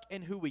stuck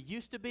in who we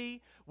used to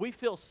be. We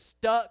feel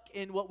stuck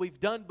in what we've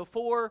done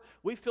before.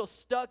 We feel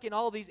stuck in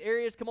all these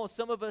areas. Come on,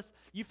 some of us,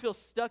 you feel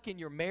stuck in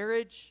your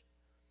marriage.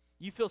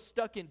 You feel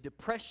stuck in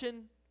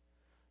depression.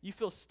 You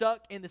feel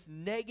stuck in this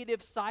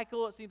negative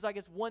cycle. It seems like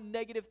it's one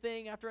negative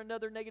thing after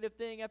another negative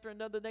thing after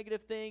another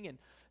negative thing. And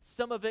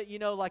some of it,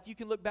 like you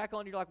can look back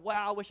on, you're like,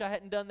 wow, I wish I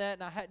hadn't done that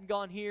and I hadn't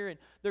gone here. And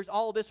there's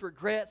all this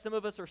regret. Some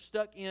of us are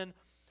stuck in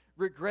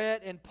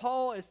regret. And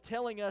Paul is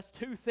telling us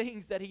two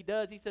things that he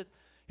does. He says,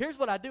 here's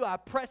what I do. I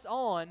press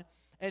on,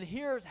 and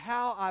here's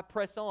how I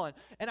press on.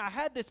 And I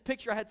had this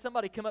picture. I had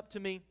somebody come up to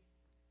me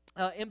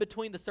in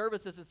between the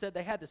services and said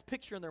they had this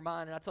picture in their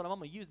mind. And I told them I'm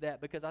going to use that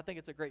because I think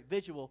it's a great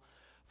visual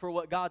for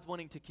what God's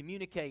wanting to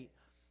communicate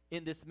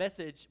in this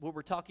message where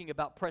we're talking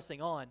about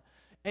pressing on.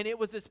 And it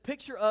was this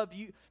picture of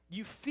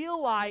you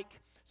feel like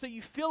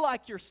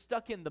you're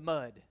stuck in the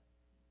mud.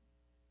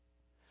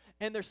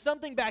 And there's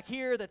something back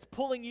here that's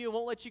pulling you and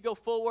won't let you go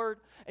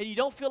forward. And you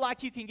don't feel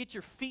like you can get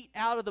your feet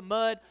out of the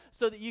mud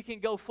so that you can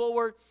go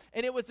forward.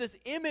 And it was this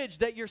image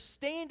that you're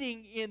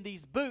standing in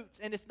these boots,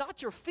 and it's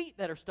not your feet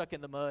that are stuck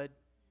in the mud.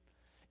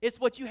 It's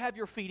what you have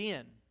your feet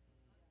in.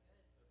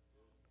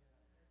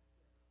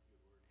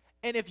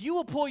 And if you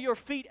will pull your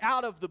feet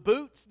out of the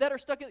boots that are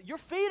stuck in, your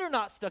feet are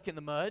not stuck in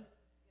the mud.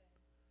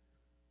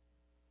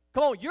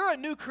 Come on, you're a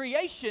new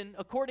creation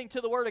according to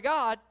the Word of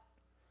God.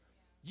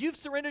 You've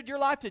surrendered your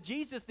life to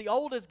Jesus. The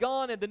old is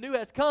gone and the new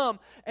has come.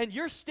 And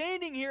you're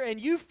standing here and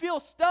you feel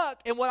stuck.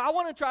 And what I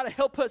want to try to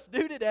help us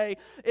do today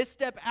is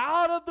step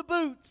out of the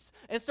boots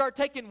and start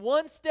taking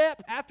one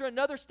step after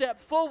another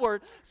step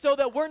forward so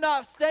that we're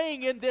not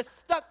staying in this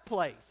stuck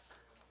place.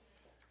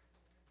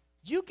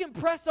 You can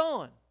press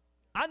on.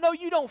 I know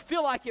you don't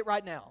feel like it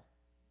right now.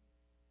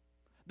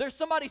 There's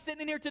somebody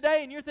sitting in here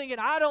today and you're thinking,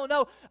 I don't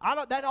know.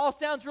 That all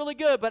sounds really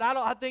good, but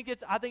I think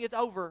it's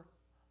over.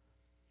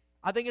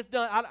 I think it's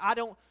done. I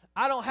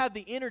don't have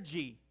the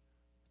energy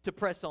to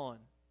press on.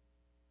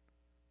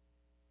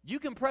 You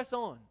can press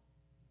on.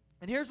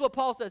 And here's what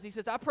Paul says. He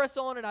says, I press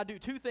on and I do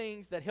two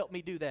things that help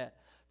me do that.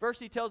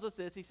 First, he tells us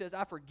this. He says,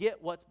 I forget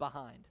what's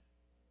behind.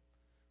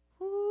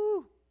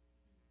 Woo.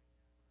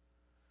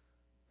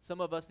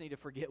 Some of us need to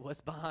forget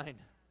what's behind.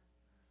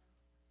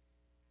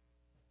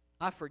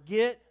 I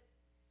forget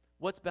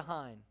what's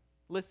behind.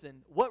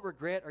 Listen, what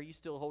regret are you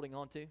still holding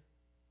on to?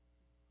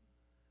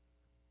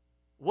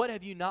 What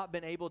have you not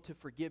been able to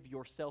forgive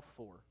yourself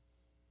for?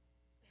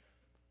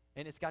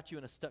 And it's got you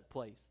in a stuck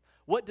place.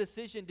 What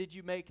decision did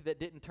you make that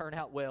didn't turn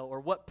out well?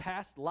 Or what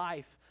past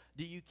life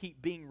do you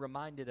keep being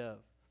reminded of?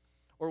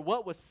 Or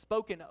what was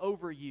spoken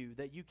over you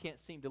that you can't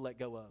seem to let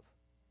go of?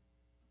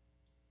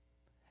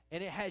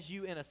 And it has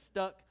you in a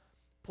stuck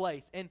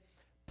place. And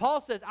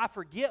Paul says, I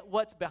forget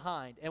what's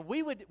behind. And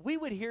we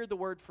would hear the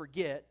word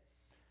forget,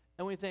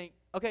 and we think,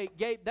 okay,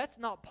 Gabe, that's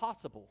not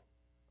possible.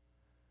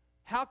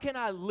 How can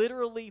I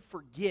literally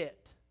forget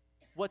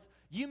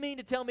you mean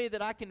to tell me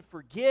that I can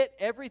forget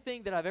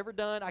everything that I've ever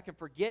done? I can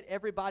forget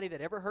everybody that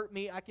ever hurt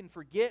me. I can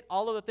forget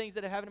all of the things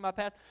that have happened in my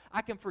past.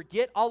 I can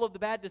forget all of the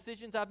bad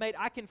decisions I've made.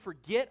 I can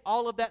forget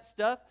all of that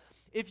stuff.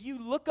 If you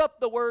look up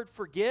the word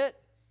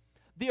forget,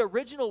 the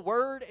original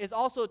word is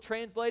also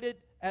translated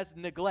as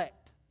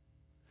neglect.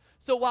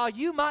 So while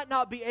you might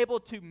not be able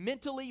to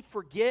mentally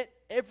forget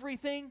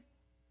everything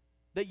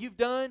that you've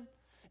done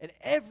and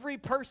every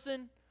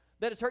person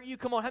that has hurt you,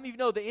 come on, how many of you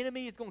know the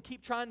enemy is going to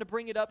keep trying to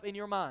bring it up in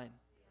your mind?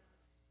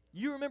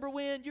 You remember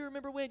when?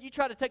 You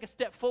try to take a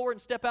step forward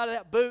and step out of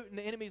that boot, and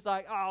the enemy's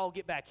like, oh,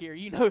 get back here.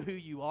 You know who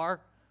you are.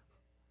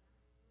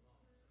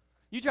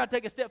 You try to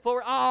take a step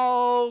forward,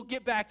 oh,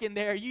 get back in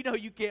there. You know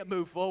you can't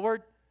move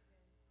forward.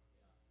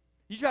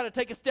 You try to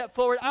take a step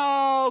forward,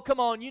 oh, come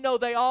on. You know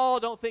they all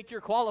don't think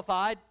you're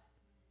qualified.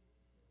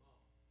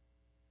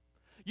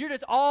 You're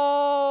just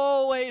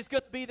always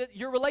going to be that.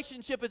 Your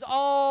relationship is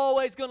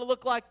always going to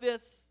look like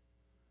this.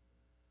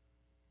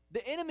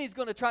 The enemy's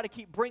going to try to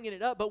keep bringing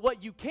it up, but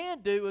what you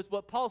can do is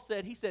what Paul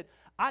said. He said,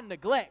 I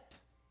neglect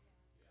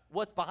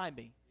what's behind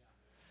me.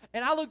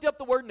 And I looked up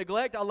the word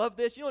neglect. I love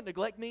this. You know what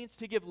neglect means?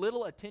 To give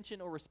little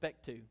attention or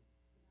respect to.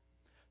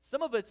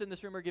 Some of us in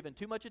this room are giving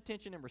too much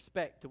attention and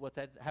respect to what's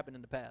happened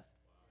in the past.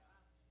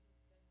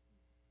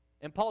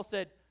 And Paul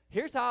said,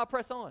 here's how I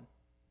press on.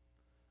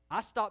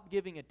 I stopped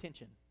giving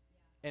attention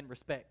and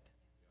respect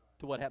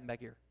to what happened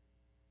back here.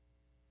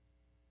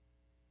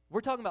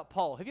 We're talking about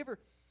Paul. Have you ever...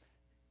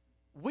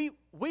 We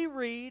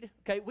read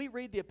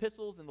the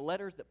epistles and the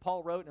letters that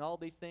Paul wrote and all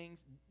these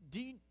things.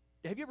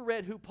 Have you ever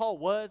read who Paul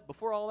was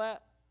before all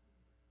that?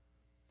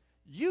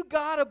 You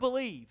got to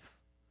believe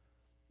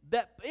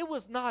that it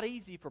was not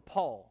easy for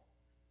Paul.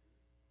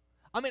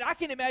 I mean, I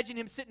can imagine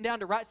him sitting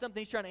down to write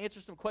something. He's trying to answer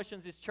some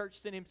questions. His church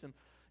sent him some,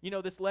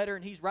 this letter,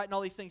 and he's writing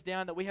all these things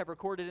down that we have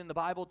recorded in the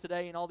Bible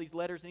today and all these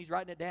letters, and he's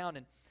writing it down.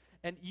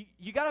 And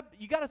you got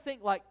to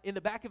think, like, in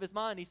the back of his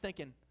mind, he's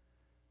thinking,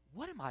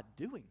 what am I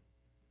doing?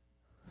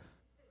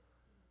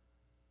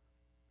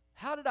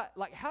 how did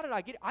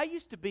I get, I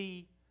used to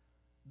be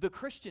the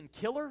Christian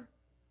killer.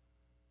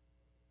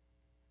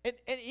 And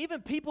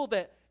even people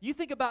that, you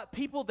think about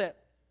people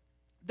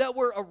that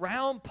were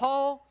around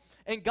Paul,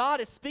 and God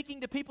is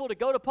speaking to people to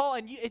go to Paul,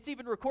 and it's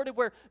even recorded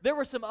where there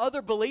were some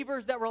other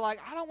believers that were like,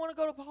 I don't want to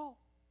go to Paul.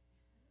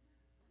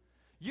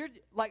 You're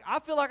like, I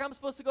feel like I'm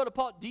supposed to go to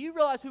Paul. Do you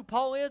realize who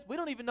Paul is? We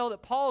don't even know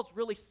that Paul's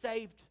really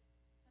saved.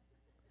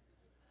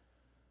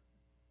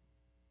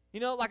 You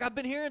know, like I've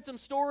been hearing some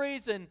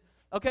stories and,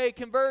 okay,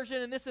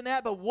 conversion and this and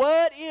that, but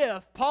what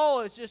if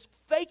Paul is just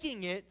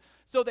faking it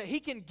so that he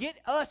can get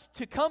us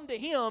to come to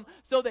him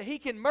so that he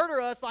can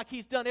murder us like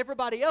he's done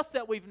everybody else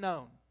that we've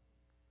known?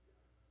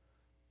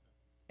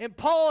 And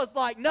Paul is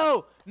like,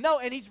 no.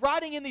 And he's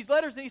writing in these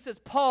letters and he says,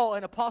 Paul,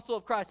 an apostle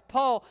of Christ.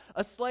 Paul,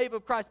 a slave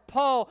of Christ.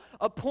 Paul,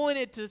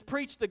 appointed to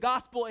preach the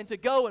gospel and to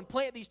go and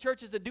plant these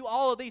churches and do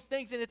all of these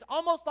things. And it's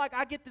almost like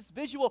I get this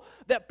visual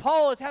that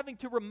Paul is having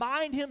to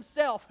remind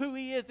himself who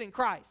he is in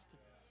Christ.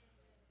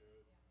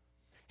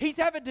 He's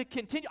having to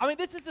continue. I mean,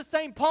 this is the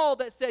same Paul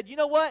that said, you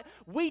know what?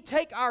 We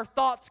take our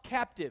thoughts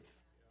captive.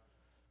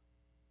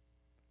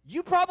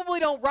 You probably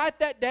don't write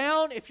that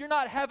down if you're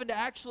not having to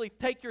actually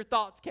take your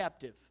thoughts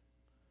captive.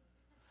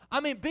 I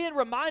mean, being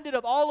reminded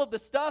of all of the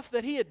stuff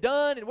that he had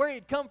done and where he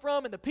had come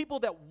from and the people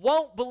that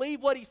won't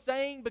believe what he's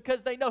saying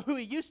because they know who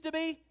he used to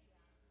be.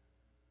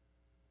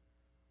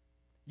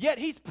 Yet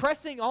he's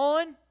pressing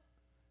on.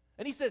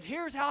 And he says,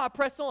 here's how I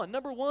press on.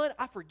 Number one,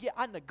 I forget,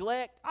 I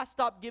neglect, I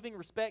stop giving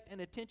respect and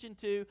attention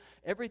to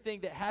everything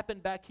that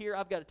happened back here.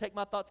 I've got to take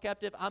my thoughts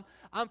captive.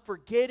 I'm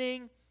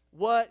forgetting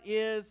what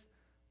is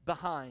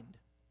behind.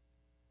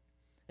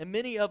 And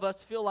many of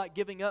us feel like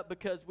giving up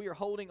because we are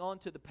holding on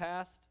to the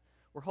past.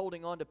 We're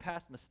holding on to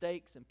past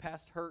mistakes and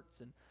past hurts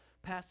and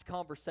past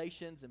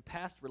conversations and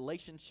past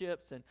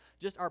relationships and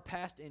just our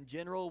past in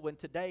general, when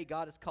today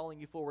God is calling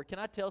you forward. Can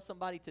I tell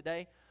somebody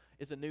today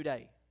is a new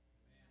day?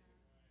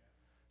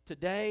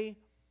 Today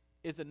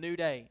is a new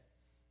day.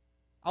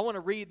 I want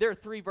to read, there are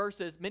 3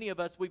 verses. Many of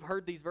us, we've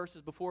heard these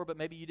verses before, but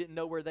maybe you didn't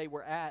know where they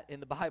were at in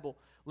the Bible.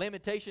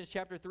 Lamentations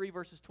chapter 3,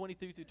 verses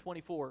 22 through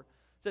 24. It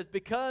says,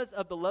 because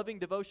of the loving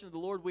devotion of the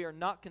Lord, we are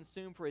not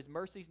consumed, for his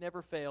mercies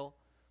never fail.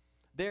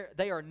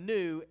 They are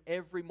new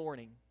every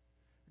morning.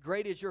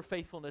 Great is your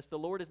faithfulness. The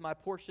Lord is my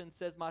portion,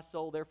 says my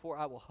soul. Therefore,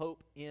 I will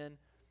hope in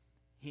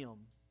him.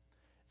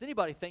 Is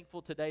anybody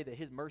thankful today that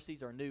his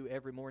mercies are new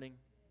every morning?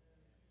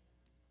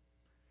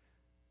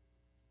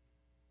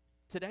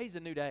 Today's a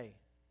new day.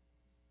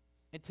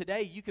 And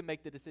today you can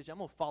make the decision, I'm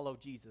going to follow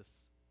Jesus.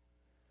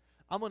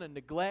 I'm going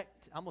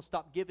to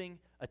stop giving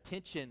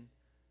attention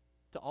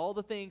to all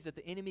the things that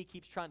the enemy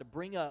keeps trying to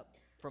bring up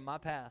from my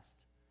past.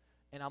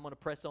 And I'm going to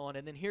press on.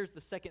 And then here's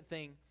the second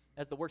thing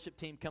as the worship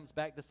team comes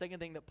back. The second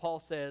thing that Paul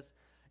says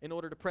in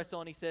order to press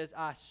on, he says,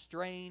 I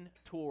strain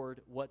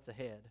toward what's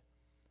ahead.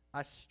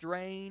 I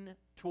strain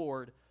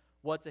toward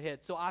what's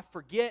ahead. So I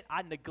forget,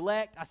 I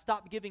neglect, I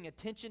stop giving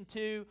attention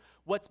to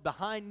what's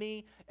behind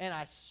me, and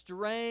I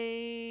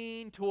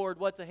strain toward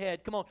what's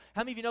ahead. Come on,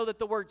 how many of you know that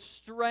the word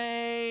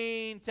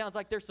strain sounds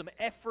like there's some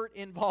effort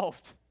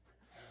involved?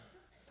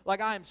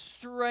 Like I am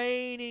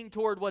straining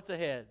toward what's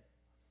ahead.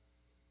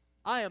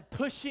 I am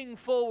pushing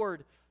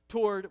forward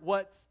toward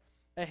what's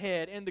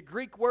ahead. And the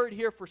Greek word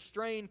here for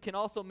strain can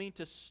also mean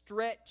to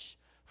stretch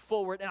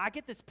forward. And I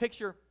get this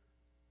picture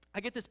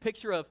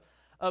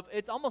of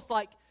it's almost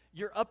like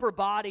your upper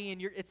body,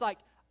 and it's like,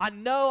 I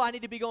know I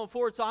need to be going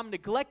forward, so I'm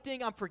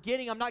neglecting, I'm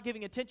forgetting, I'm not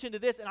giving attention to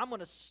this, and I'm going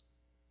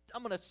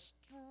to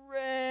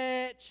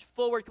stretch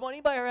forward. Come on,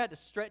 anybody ever had to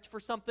stretch for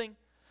something?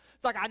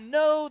 It's like, I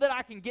know that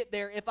I can get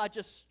there if I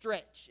just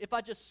stretch. If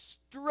I just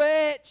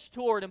stretch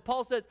toward. And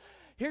Paul says,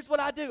 here's what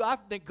I do. I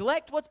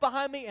neglect what's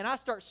behind me, and I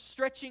start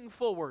stretching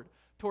forward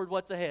toward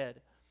what's ahead.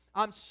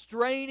 I'm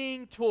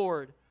straining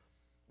toward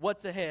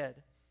what's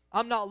ahead.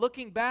 I'm not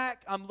looking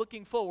back, I'm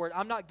looking forward.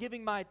 I'm not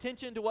giving my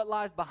attention to what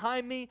lies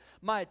behind me.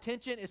 My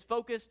attention is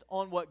focused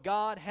on what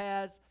God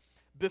has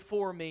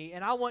before me.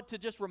 And I want to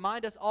just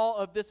remind us all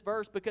of this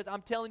verse, because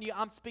I'm telling you,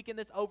 I'm speaking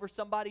this over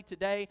somebody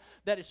today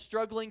that is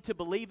struggling to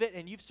believe it,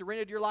 and you've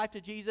surrendered your life to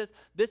Jesus.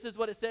 This is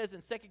what it says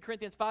in 2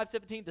 Corinthians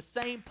 5:17. The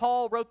same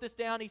Paul wrote this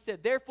down. He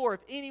said, therefore,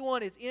 if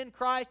anyone is in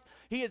Christ,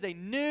 he is a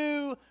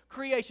new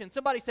creation.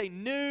 Somebody say,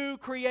 new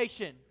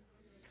creation.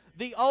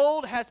 The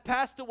old has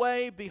passed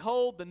away.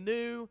 Behold, the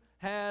new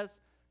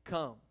has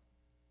come.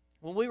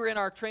 When we were in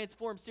our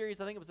Transform series,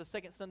 I think it was the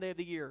second Sunday of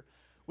the year,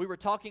 we were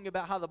talking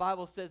about how the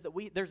Bible says that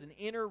there's an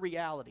inner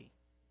reality.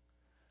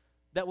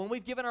 That when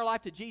we've given our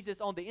life to Jesus,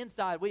 on the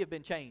inside, we have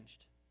been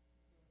changed.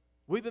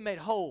 We've been made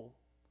whole.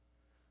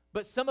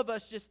 But some of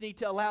us just need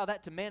to allow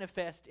that to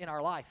manifest in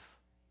our life.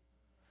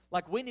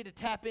 Like we need to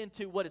tap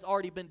into what has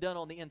already been done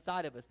on the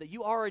inside of us. That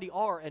you already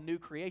are a new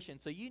creation.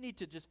 So you need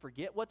to just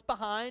forget what's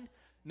behind,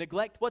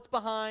 neglect what's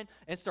behind,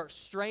 and start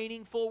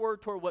straining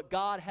forward toward what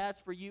God has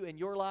for you in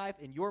your life,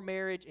 in your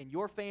marriage, in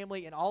your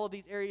family, in all of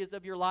these areas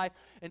of your life,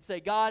 and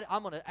say, God,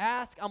 I'm going to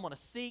ask, I'm going to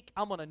seek,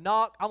 I'm going to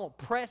knock, I'm going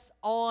to press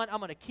on, I'm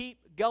going to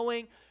keep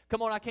going.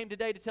 Come on, I came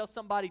today to tell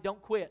somebody,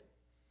 don't quit.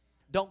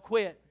 Don't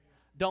quit.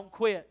 Don't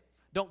quit.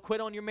 Don't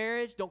quit on your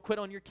marriage. Don't quit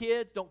on your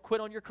kids. Don't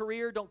quit on your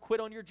career. Don't quit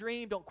on your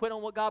dream. Don't quit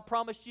on what God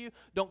promised you.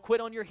 Don't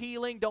quit on your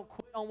healing. Don't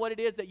quit on what it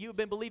is that you've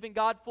been believing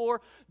God for.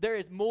 There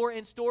is more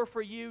in store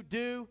for you.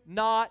 Do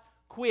not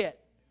quit.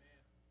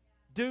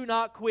 Do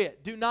not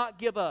quit. Do not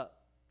give up.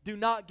 Do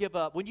not give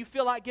up. When you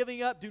feel like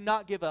giving up, do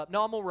not give up.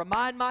 No, I'm going to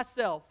remind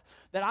myself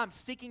that I'm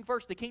seeking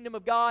first the kingdom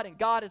of God, and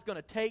God is going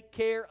to take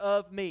care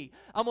of me.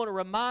 I'm going to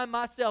remind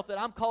myself that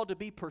I'm called to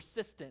be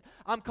persistent.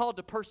 I'm called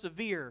to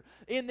persevere.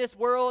 In this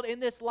world, in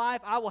this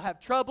life, I will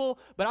have trouble,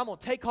 but I'm going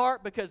to take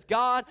heart because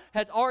God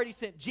has already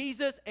sent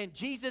Jesus, and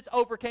Jesus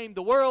overcame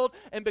the world,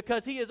 and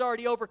because He has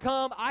already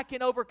overcome, I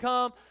can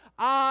overcome.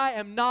 I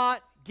am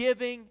not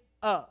giving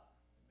up.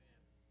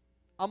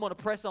 I'm going to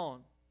press on.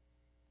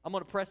 I'm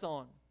going to press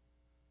on.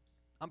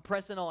 I'm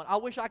pressing on. I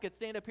wish I could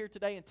stand up here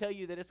today and tell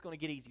you that it's going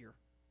to get easier.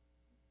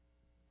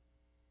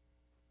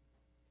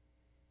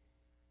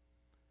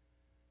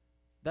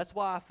 That's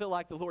why I feel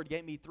like the Lord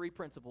gave me 3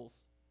 principles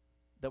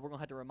that we're going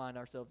to have to remind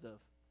ourselves of.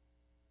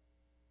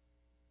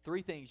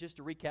 3 things, just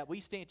to recap. Will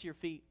you stand to your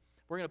feet?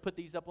 We're going to put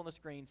these up on the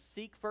screen.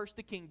 Seek first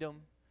the kingdom,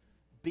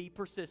 be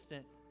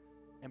persistent,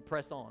 and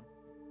press on.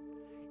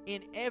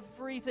 In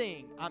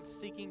everything, I'm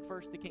seeking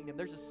first the kingdom.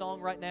 There's a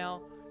song right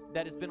now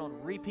that has been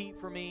on repeat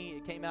for me.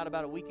 It came out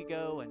about a week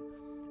ago,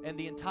 and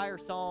the entire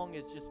song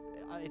is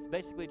it's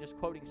basically just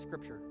quoting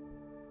Scripture.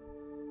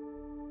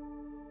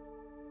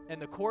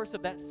 And the chorus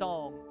of that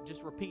song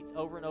just repeats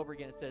over and over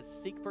again. It says,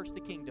 seek first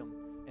the kingdom,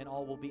 and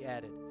all will be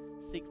added.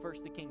 Seek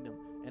first the kingdom,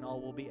 and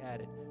all will be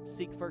added.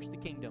 Seek first the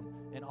kingdom,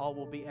 and all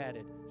will be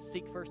added.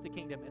 Seek first the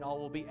kingdom, and all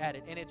will be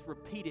added. And it's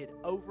repeated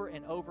over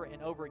and over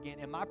and over again.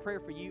 And my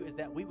prayer for you is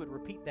that we would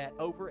repeat that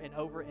over and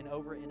over and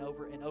over and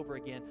over and over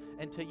again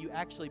until you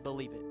actually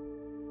believe it.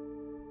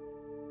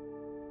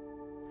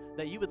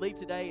 That you would leave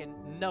today and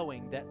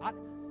knowing that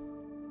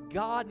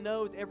God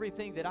knows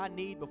everything that I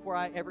need before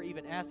I ever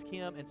even ask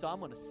Him. And so I'm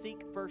going to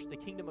seek first the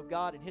kingdom of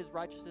God and His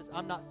righteousness.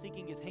 I'm not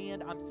seeking His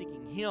hand. I'm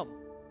seeking Him.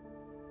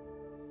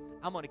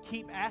 I'm going to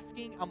keep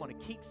asking. I'm going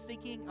to keep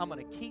seeking. I'm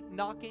going to keep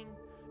knocking,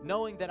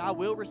 knowing that I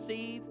will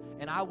receive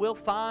and I will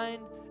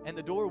find and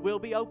the door will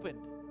be opened.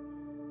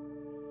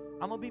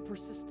 I'm going to be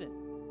persistent.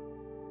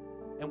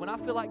 And when I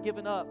feel like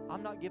giving up,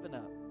 I'm not giving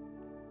up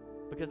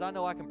because I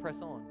know I can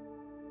press on.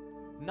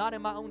 Not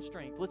in my own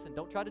strength. Listen,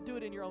 don't try to do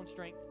it in your own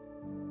strength.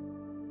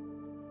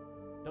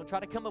 Don't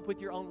try to come up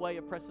with your own way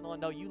of pressing on.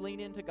 No, you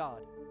lean into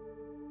God.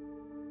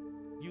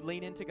 You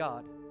lean into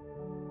God.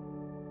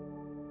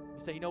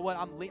 You say, you know what?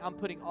 I'm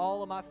putting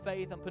all of my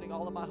faith, I'm putting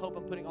all of my hope,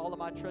 I'm putting all of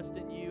my trust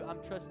in you.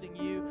 I'm trusting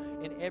you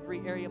in every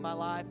area of my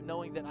life,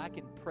 knowing that I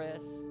can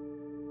press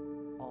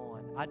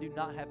on. I do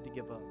not have to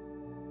give up.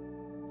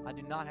 I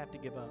do not have to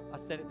give up. I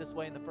said it this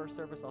way in the first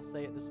service. I'll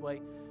say it this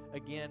way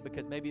again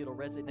because maybe it'll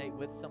resonate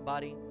with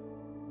somebody.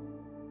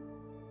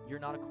 You're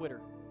not a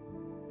quitter.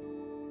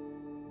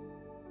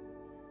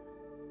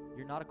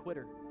 You're not a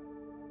quitter.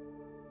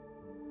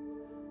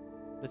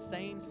 The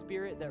same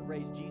Spirit that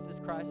raised Jesus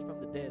Christ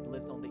from the dead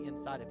lives on the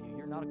inside of you.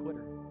 You're not a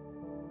quitter.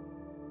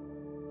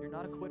 You're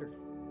not a quitter.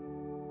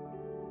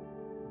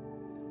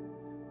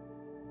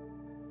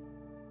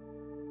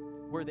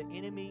 Where the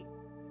enemy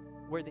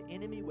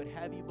would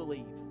have you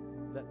believe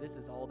that this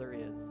is all there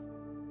is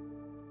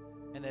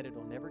and that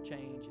it'll never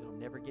change, it'll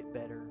never get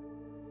better,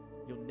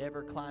 you'll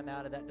never climb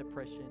out of that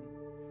depression,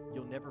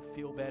 you'll never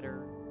feel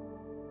better,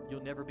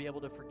 you'll never be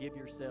able to forgive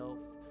yourself.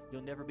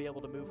 You'll never be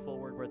able to move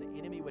forward, where the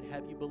enemy would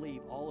have you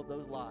believe all of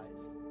those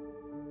lies.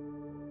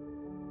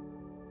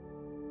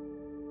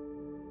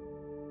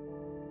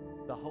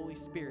 The Holy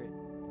Spirit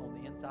on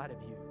the inside of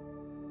you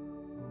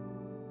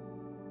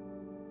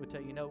would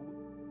tell you, no,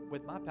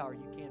 with my power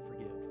you can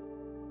forgive.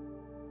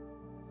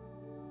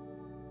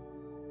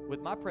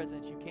 With my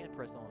presence you can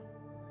press on.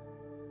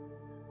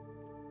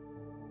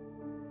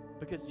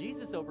 Because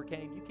Jesus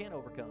overcame, you can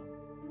overcome.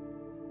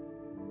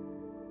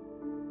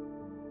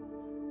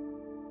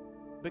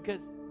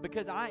 Because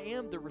I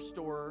am the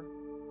restorer,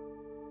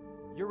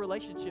 your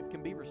relationship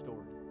can be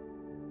restored.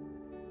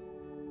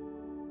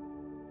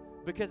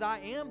 Because I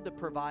am the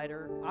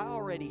provider, I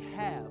already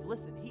have.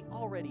 Listen, He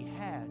already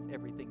has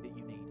everything that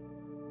you need.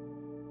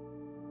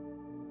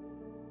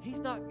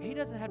 He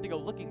doesn't have to go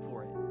looking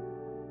for it.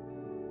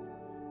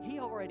 He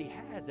already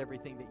has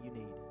everything that you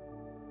need.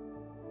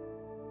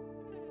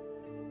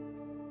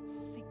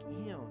 Seek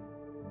Him.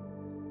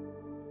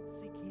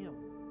 Seek Him.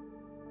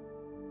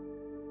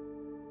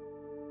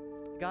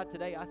 God,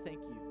 today I thank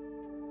you.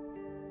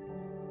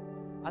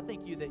 I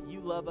thank you that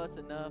you love us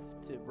enough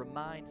to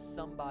remind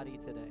somebody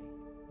today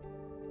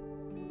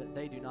that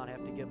they do not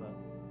have to give up.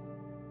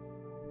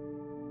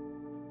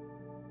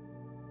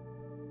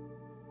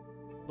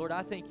 Lord,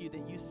 I thank you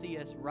that you see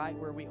us right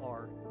where we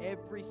are,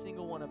 every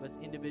single one of us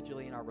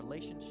individually in our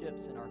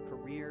relationships, in our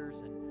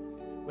careers,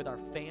 and with our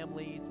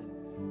families, and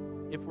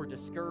if we're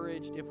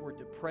discouraged, if we're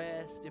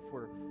depressed, if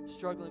we're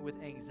struggling with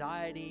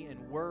anxiety and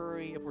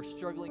worry, if we're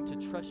struggling to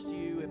trust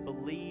you and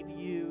believe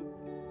you.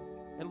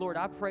 And Lord,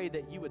 I pray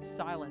that you would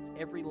silence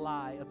every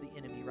lie of the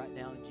enemy right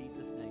now in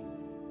Jesus' name.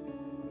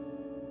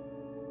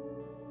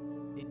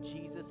 In in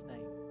Jesus' name.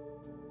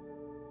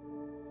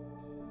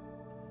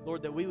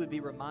 Lord, that we would be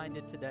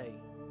reminded today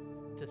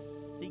to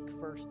seek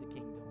first the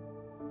kingdom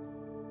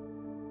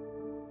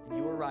and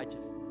your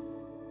righteousness,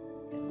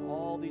 and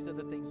all these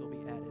other things will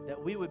be added.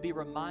 That we would be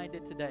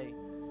reminded today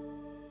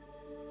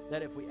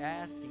that if we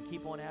ask and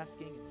keep on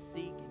asking and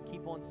seek and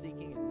keep on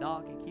seeking and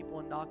knock and keep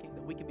on knocking,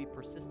 that we can be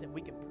persistent,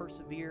 we can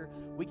persevere,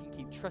 we can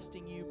keep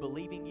trusting you,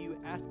 believing you,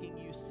 asking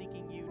you,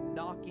 seeking you,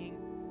 knocking.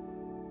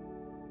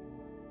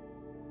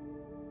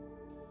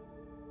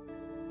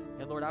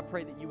 And Lord, I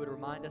pray that you would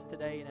remind us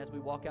today, and as we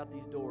walk out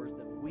these doors,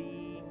 that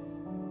we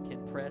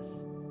can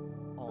press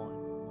on.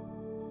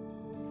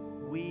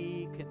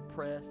 We can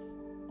press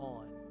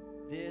on.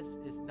 This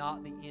is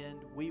not the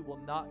end. We will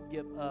not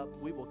give up.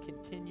 We will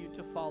continue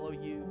to follow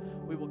you.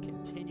 We will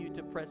continue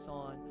to press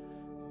on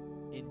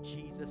in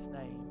Jesus'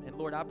 name. And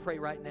Lord, I pray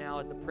right now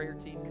as the prayer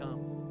team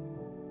comes,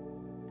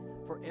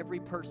 for every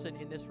person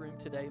in this room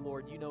today,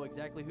 Lord, you know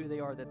exactly who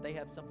they are, that they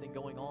have something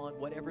going on,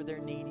 whatever their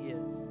need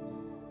is.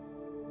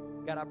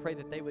 God, I pray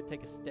that they would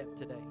take a step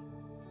today.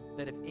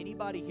 That if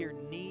anybody here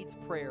needs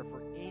prayer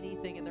for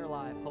anything in their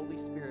life, Holy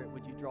Spirit,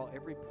 would you draw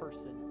every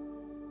person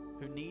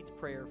who needs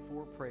prayer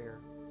for prayer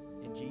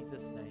in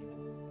Jesus' name.